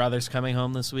 My brother's coming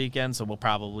home this weekend, so we'll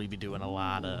probably be doing a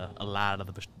lot of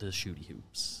the shooty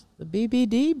hoops. The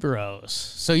BBD bros.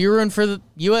 So you're in for the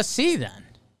USC then?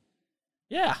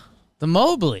 Yeah. The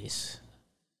Mobleys.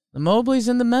 The Mobleys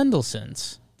and the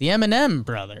Mendelsons. The M&M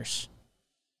brothers.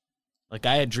 Like,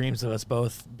 I had dreams of us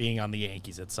both being on the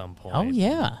Yankees at some point. Oh,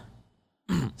 yeah.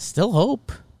 Still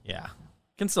hope. Yeah.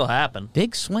 Can still happen.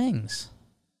 Big swings.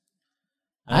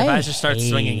 If I just start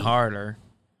swinging harder.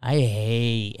 I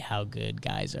hate how good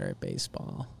guys are at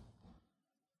baseball.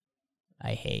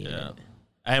 I hate it.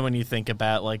 And when you think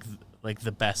about, like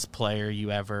the best player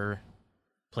you ever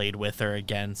played with or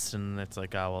against, and it's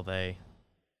like, oh, well, they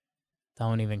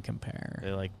don't even compare.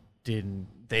 They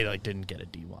they didn't get a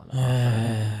D1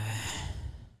 offer.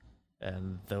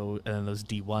 And those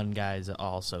D1 guys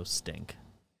also stink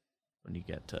when you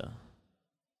get to.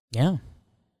 Yeah,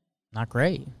 not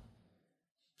great.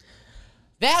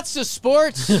 That's the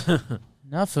sports.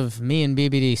 Enough of me and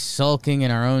BBD sulking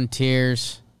in our own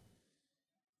tears.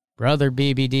 Brother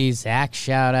BBD, Zach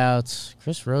shout-outs,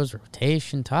 Chris Rose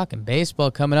rotation, talking baseball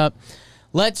coming up.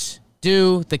 Let's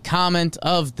do the comment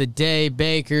of the day,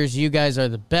 Bakers. You guys are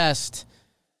the best.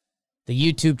 The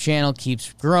YouTube channel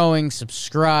keeps growing.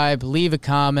 Subscribe, leave a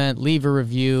comment, leave a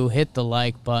review, hit the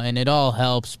like button. It all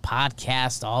helps.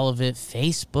 Podcast, all of it.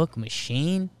 Facebook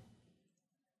machine.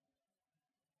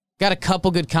 Got a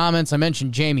couple good comments. I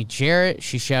mentioned Jamie Jarrett.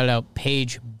 She shouted out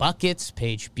Paige Buckets,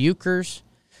 Paige Bukers.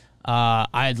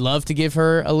 I'd love to give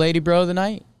her a Lady Bro of the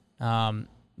night.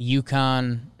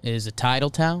 Yukon is a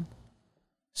title town,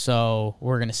 so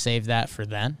we're going to save that for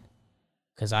then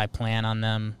because I plan on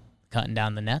them cutting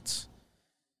down the nets.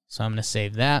 So I'm going to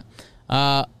save that.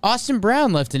 Austin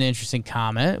Brown left an interesting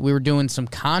comment. We were doing some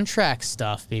contract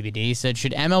stuff, BBD. He said,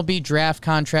 should MLB draft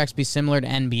contracts be similar to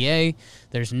NBA?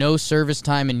 There's no service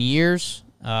time in years.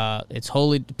 It's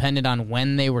wholly dependent on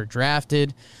when they were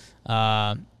drafted.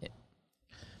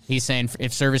 He's saying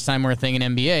if service time were a thing in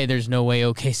NBA, there's no way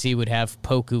OKC would have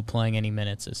Poku playing any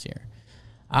minutes this year.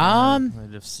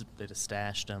 They'd have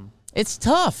stashed him. It's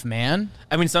tough, man.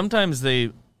 I mean, sometimes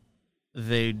they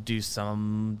do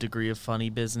some degree of funny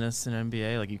business in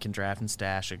NBA. Like, you can draft and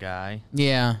stash a guy.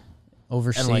 Yeah,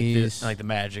 overseas. And like the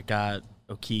Magic got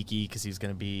Okiki because he's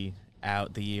going to be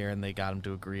out the year, and they got him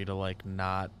to agree to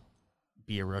not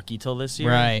be a rookie till this year.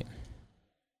 Right.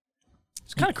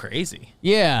 It's kind of crazy.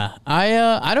 Yeah,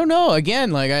 I don't know.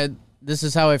 Again, this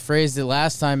is how I phrased it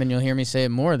last time, and you'll hear me say it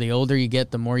more. The older you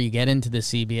get, the more you get into the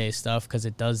CBA stuff because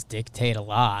it does dictate a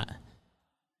lot.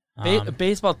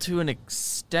 Baseball, to an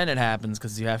extent, it happens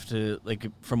because you have to,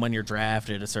 from when you're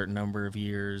drafted a certain number of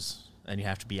years, and you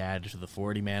have to be added to the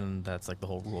 40-man, and that's the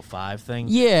whole Rule 5 thing.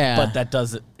 Yeah.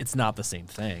 But it's not the same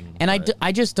thing. And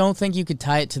I just don't think you could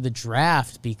tie it to the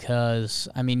draft because,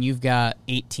 I mean, you've got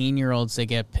 18-year-olds that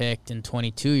get picked and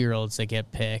 22-year-olds that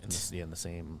get picked. In the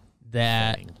same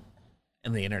that thing.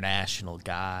 And the international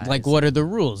guys. What are the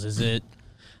rules? Is it...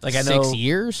 I 6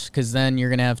 years, because then you're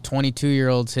going to have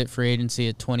 22-year-olds hit free agency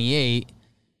at 28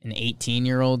 and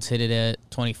 18-year-olds hit it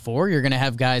at 24. You're going to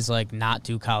have guys not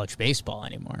do college baseball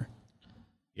anymore.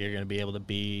 You're going to be able to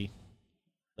be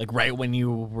right when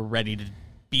you were ready to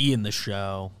be in the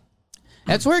show.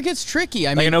 That's where it gets tricky.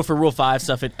 I mean, I know for Rule 5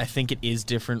 stuff, I think it is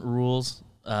different rules.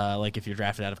 If you're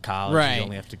drafted out of college, right. You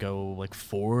only have to go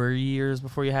 4 years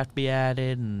before you have to be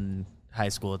added, and high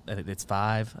school, it's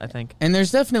 5, I think. And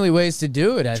there's definitely ways to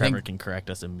do it. Trevor can correct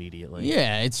us immediately.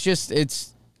 Yeah,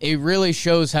 it really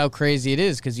shows how crazy it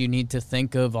is because you need to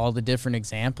think of all the different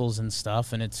examples and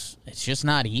stuff, and it's just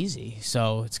not easy.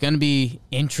 So it's going to be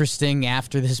interesting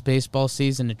after this baseball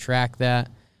season to track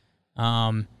that.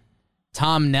 Tom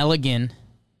Nelligan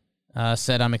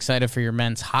said, I'm excited for your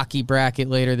men's hockey bracket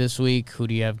later this week. Who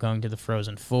do you have going to the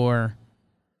Frozen Four?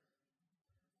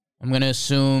 I'm going to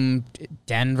assume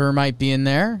Denver might be in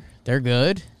there. They're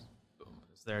good.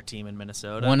 Is there a team in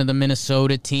Minnesota? One of the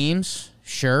Minnesota teams,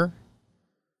 sure.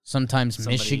 Sometimes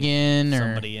Michigan or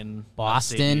somebody in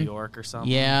Boston, New York or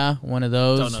something. Yeah, one of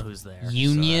those. Don't know who's there.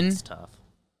 Union. So that's tough.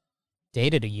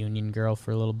 Dated a Union girl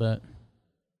for a little bit.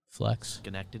 Flex.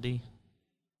 Schenectady.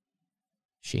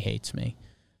 She hates me.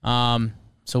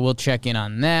 So we'll check in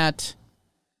on that.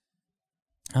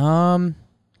 And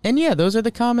yeah, those are the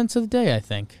comments of the day, I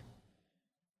think.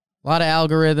 A lot of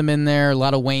algorithm in there, a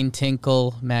lot of Wayne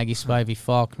Tinkle, Maggie Spivey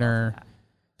Faulkner,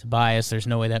 Tobias. There's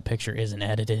no way that picture isn't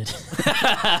edited. So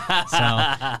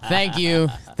thank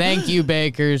you,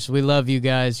 Bakers. We love you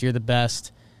guys. You're the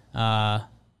best.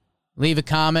 Leave a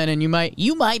comment, and you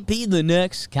might be the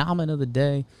next comment of the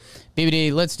day.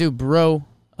 BBD, let's do Bro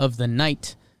of the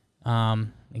Night.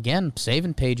 Again,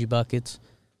 saving Pagey buckets.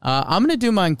 I'm going to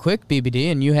do mine quick,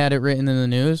 BBD, and you had it written in the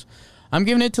news. I'm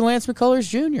giving it to Lance McCullers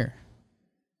Jr.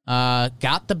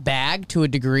 Got the bag to a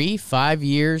degree, 5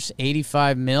 years,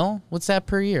 $85 million. What's that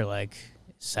per year?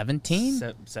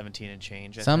 17? 17 and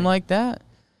change, I Something think. like that.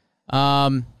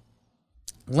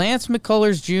 Lance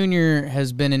McCullers Jr.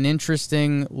 has been an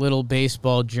interesting little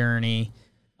baseball journey.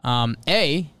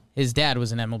 His dad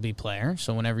was an MLB player,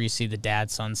 so whenever you see the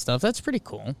dad-son stuff, that's pretty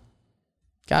cool.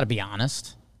 Got to be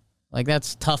honest.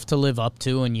 That's tough to live up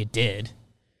to, and you did.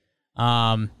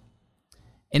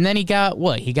 And then he got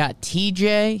what? He got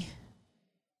TJ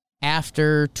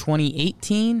after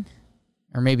 2018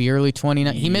 or maybe early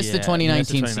 2019. He missed the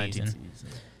 2019 season.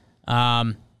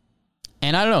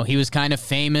 And I don't know, he was kind of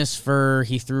famous for,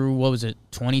 he threw,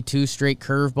 22 straight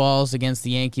curveballs against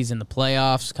the Yankees in the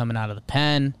playoffs coming out of the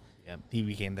pen. Yeah, he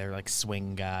became their like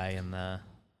swing guy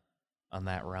on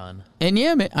that run. And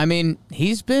yeah, I mean,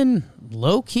 he's been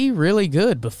low-key really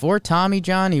good. Before Tommy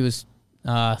John, he was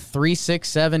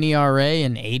 3.67 ERA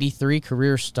and 83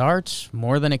 career starts,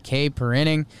 more than a K per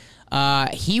inning.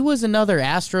 He was another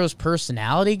Astros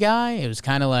personality guy. It was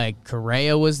kind of like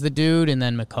Correa was the dude, and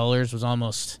then McCullers was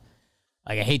almost,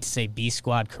 like, I hate to say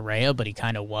B-Squad Correa, but he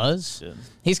kind of was. Yeah.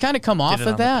 He's kind of come off Did it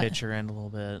of on that. The pitcher end a little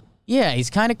bit. Yeah, he's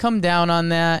kind of come down on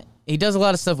that. He does a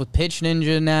lot of stuff with Pitch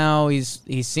Ninja now. He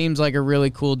seems like a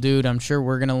really cool dude. I'm sure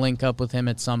we're going to link up with him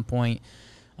at some point.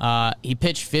 He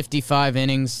pitched 55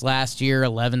 innings last year,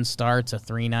 11 starts, a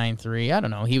 3.93. I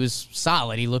don't know. He was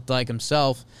solid. He looked like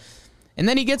himself. And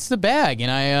then he gets the bag,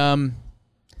 and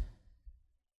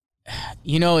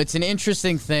it's an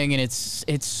interesting thing, and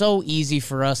it's so easy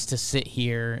for us to sit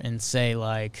here and say,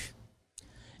 like,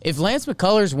 if Lance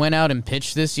McCullers went out and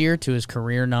pitched this year to his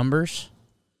career numbers,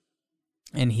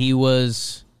 and he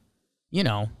was,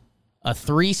 a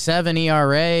 3.7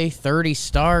 ERA, 30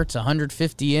 starts,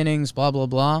 150 innings, blah, blah,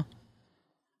 blah,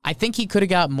 I think he could have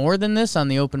got more than this on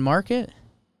the open market.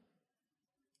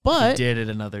 But he did it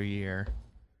another year.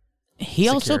 He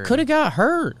also could have got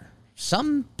hurt.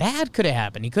 Something bad could have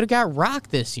happened. He could have got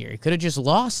rocked this year. He could have just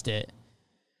lost it.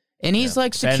 And he's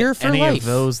like secure for any life. If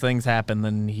those things happen,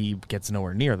 then he gets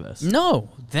nowhere near this. No.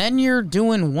 Then you're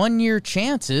doing 1-year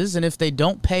chances, and if they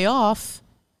don't pay off,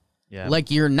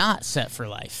 like, you're not set for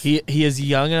life. He is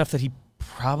young enough that he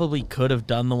probably could have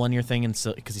done the 1-year thing, and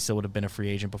because he still would have been a free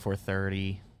agent before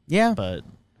 30. Yeah. But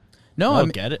I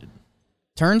get it.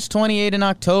 Turns 28 in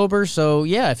October, so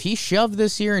yeah, if he shoved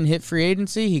this year and hit free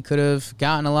agency, he could have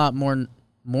gotten a lot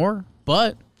more.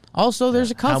 But also,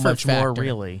 there's a comfort How much factor. more,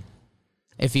 really?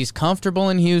 If he's comfortable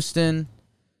in Houston,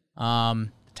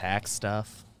 tax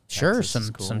stuff. Sure,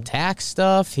 Texas some tax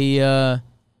stuff. He, good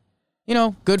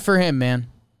for him, man.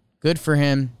 Good for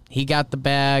him. He got the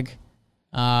bag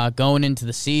going into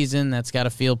the season. That's got to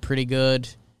feel pretty good,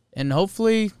 and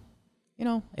hopefully,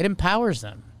 it empowers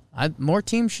them. More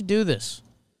teams should do this.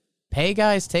 Pay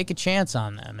guys, take a chance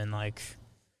on them. And, like,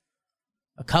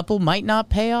 a couple might not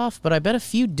pay off, but I bet a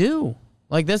few do.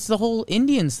 Like, that's the whole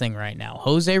Indians thing right now.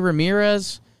 Jose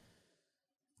Ramirez,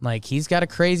 like, he's got a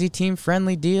crazy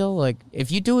team-friendly deal. Like,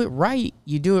 if you do it right,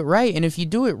 you do it right. And if you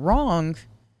do it wrong,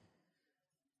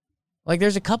 like,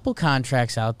 there's a couple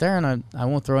contracts out there, and I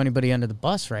won't throw anybody under the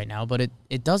bus right now, but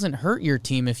it doesn't hurt your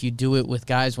team if you do it with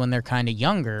guys when they're kind of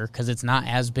younger because it's not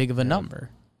as big of a number.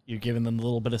 You're giving them a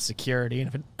little bit of security,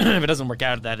 and if it doesn't work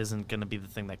out, that isn't going to be the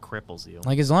thing that cripples you.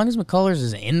 Like, as long as McCullers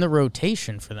is in the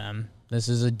rotation for them, this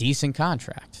is a decent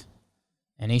contract.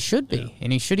 And he should be.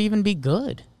 And he should even be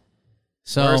good.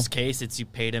 So, worst case, it's you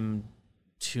paid him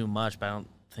too much, but I don't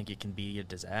think it can be a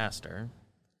disaster.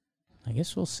 I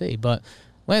guess we'll see. But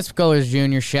Lance McCullers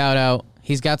Jr., shout out.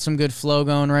 He's got some good flow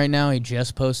going right now. He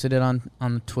just posted it on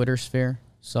the Twitter sphere,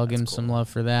 so I'll give him some love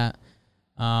for that.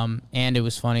 And it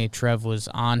was funny. Trev was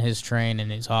on his train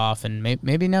and he's off, and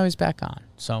maybe now he's back on.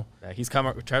 So yeah,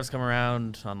 Trev's come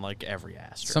around on like every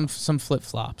Astro. Some flip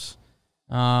flops.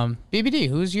 BBD,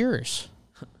 who's yours?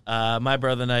 My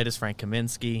brother night is Frank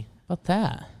Kaminsky. How about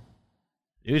that?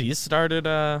 Dude, he started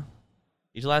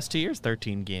these last 2 years,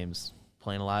 13 games,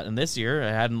 playing a lot. And this year,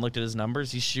 I hadn't looked at his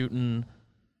numbers. He's shooting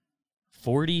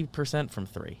 40% from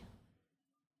three.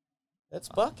 That's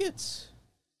buckets.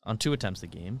 On 2 attempts a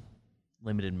game.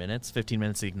 Limited minutes, 15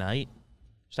 minutes a night.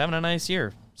 Just having a nice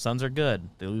year. Suns are good.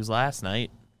 They lose last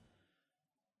night.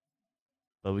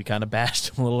 But we kind of bashed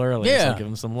him a little early, so I'll give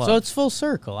him some love. So it's full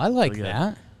circle. I like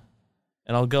that.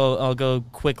 And I'll go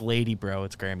quick lady bro.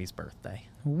 It's Grammy's birthday.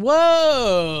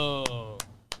 Whoa.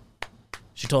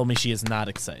 She told me she is not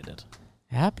excited.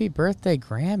 Happy birthday,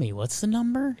 Grammy. What's the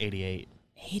number? 88.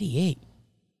 88.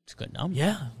 It's a good number.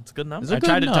 Yeah, it's a good number. It's a I good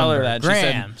tried to tell her number. that.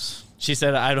 Grams. She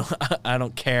said I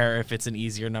don't care if it's an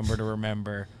easier number to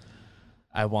remember.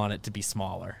 I want it to be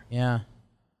smaller. Yeah.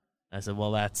 I said,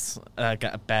 well, that's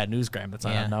got bad news, Graham. That's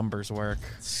not how numbers work.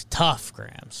 It's tough,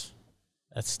 Grams.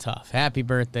 That's tough. Happy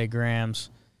birthday,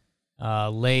 Grams.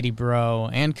 Lady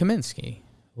Bro, and Kaminsky,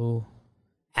 who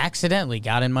accidentally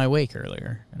got in my wake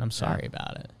earlier, and I'm sorry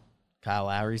about it. Kyle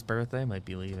Lowry's birthday might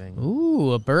be leaving.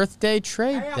 Ooh, a birthday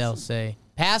trade, they'll say.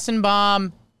 Passing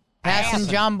bomb. Passing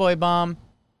John Boy bomb.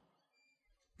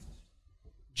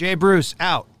 Jay Bruce,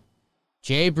 out.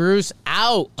 Jay Bruce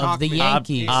out of the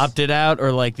Yankees. Opted out,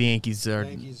 or like the Yankees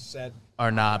Said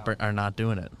are not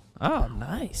doing it. Oh,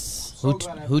 nice. Who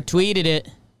tweeted it?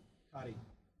 Cuddy.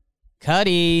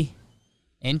 Cuddy.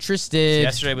 Interested.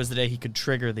 Yesterday was the day he could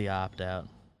trigger the opt-out.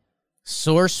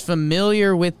 Source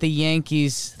familiar with the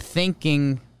Yankees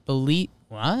thinking,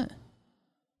 what?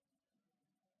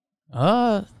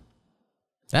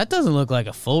 That doesn't look like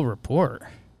a full report.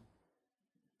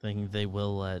 Thinking they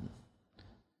will let...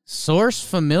 Source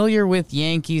familiar with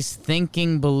Yankees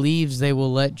thinking believes they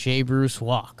will let Jay Bruce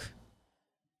walk.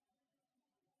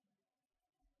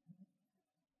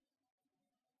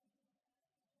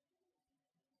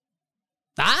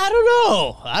 I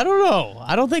don't know.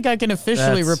 I don't think I can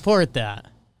officially report that.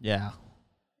 Yeah.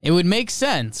 It would make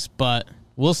sense, but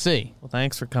we'll see. Well,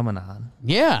 thanks for coming on.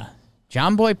 Yeah.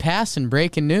 John Boy Passon,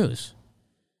 breaking news.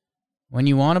 When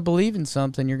you want to believe in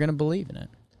something, you're going to believe in it.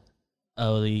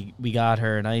 Oh, we got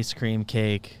her an ice cream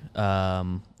cake.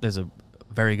 There's a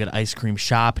very good ice cream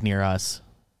shop near us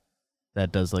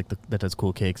that does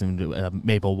cool cakes, and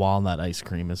maple walnut ice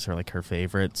cream is her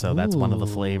favorite. So that's one of the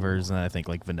flavors, and I think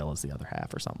vanilla's the other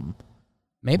half or something.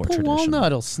 Maple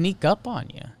walnut will sneak up on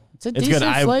you. It's a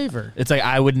decent flavor. It's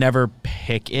I would never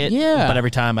pick it, yeah. But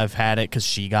every time I've had it because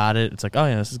she got it, it's oh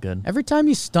yeah, this is good. Every time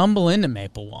you stumble into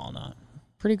maple walnut,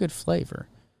 pretty good flavor.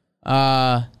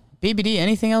 BBD,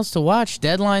 anything else to watch?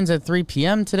 Deadline's at 3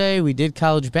 p.m. today. We did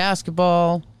college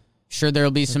basketball. Sure,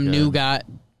 there'll be some new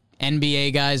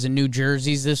NBA guys in new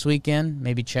jerseys this weekend.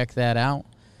 Maybe check that out.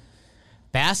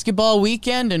 Basketball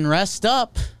weekend and rest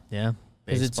up. Yeah.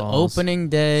 Because it's opening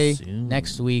day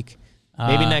next week.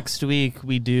 Maybe next week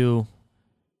we do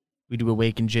a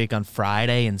Wake and Jake on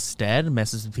Friday instead.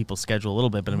 Messes with people's schedule a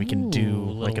little bit, but then we can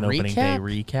do an opening day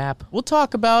recap. We'll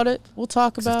talk about it.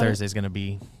 Thursday's going to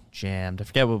be jammed. I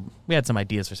forget we had some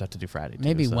ideas for stuff to do Friday too.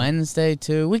 Maybe Wednesday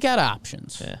too. We got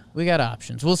options. Yeah. We got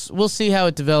options. We'll see how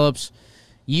it develops.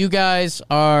 You guys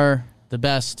are the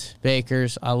best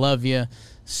bakers. I love you.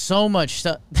 So much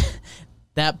stuff.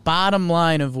 That bottom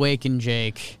line of Wake and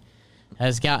Jake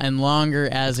has gotten longer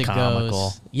as it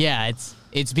goes. Yeah,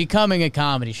 it's becoming a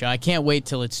comedy show. I can't wait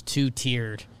till it's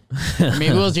two-tiered.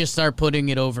 Maybe we'll just start putting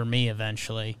it over me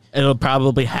eventually. It'll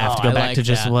probably have to go back to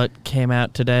just what came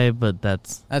out today, but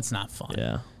that's not fun.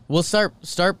 Yeah. We'll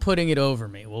start putting it over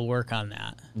me. We'll work on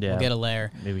that. Yeah. We'll get a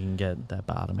layer. Maybe we can get that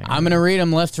bottom area. I'm going to read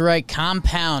them left to right.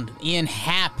 Compound, Ian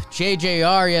Happ,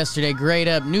 JJR yesterday, great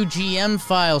up. New GM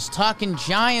files, Talking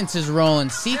Giants is rolling.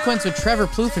 Sequence with Trevor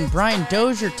Plouffe and Brian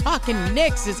Dozier. Talking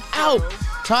Knicks is out.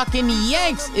 Talking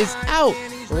Yanks is out.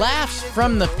 Laughs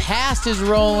from the Past is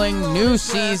rolling. New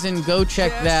season. Go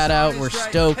check that out. We're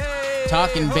stoked.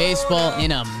 Talking baseball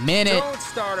in a minute.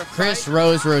 Chris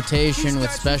Rose rotation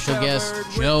with special guests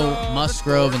Joe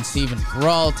Musgrove and Stephen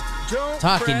Brault.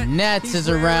 Talking Nets is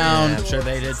around. Yeah, I'm sure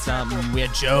they did something. We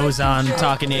had Joe's on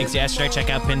Talking Yanks yesterday. Check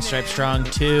out Pinstripe Strong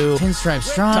too. Pinstripe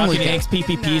Strong. Talking Yanks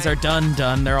PPPs are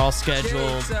done. They're all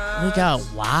scheduled. We got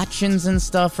Watchins and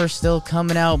stuff are still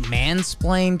coming out.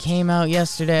 Mansplain came out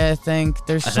yesterday, I think.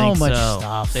 There's so much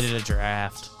stuff. They did a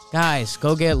draft. Guys,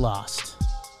 go get lost.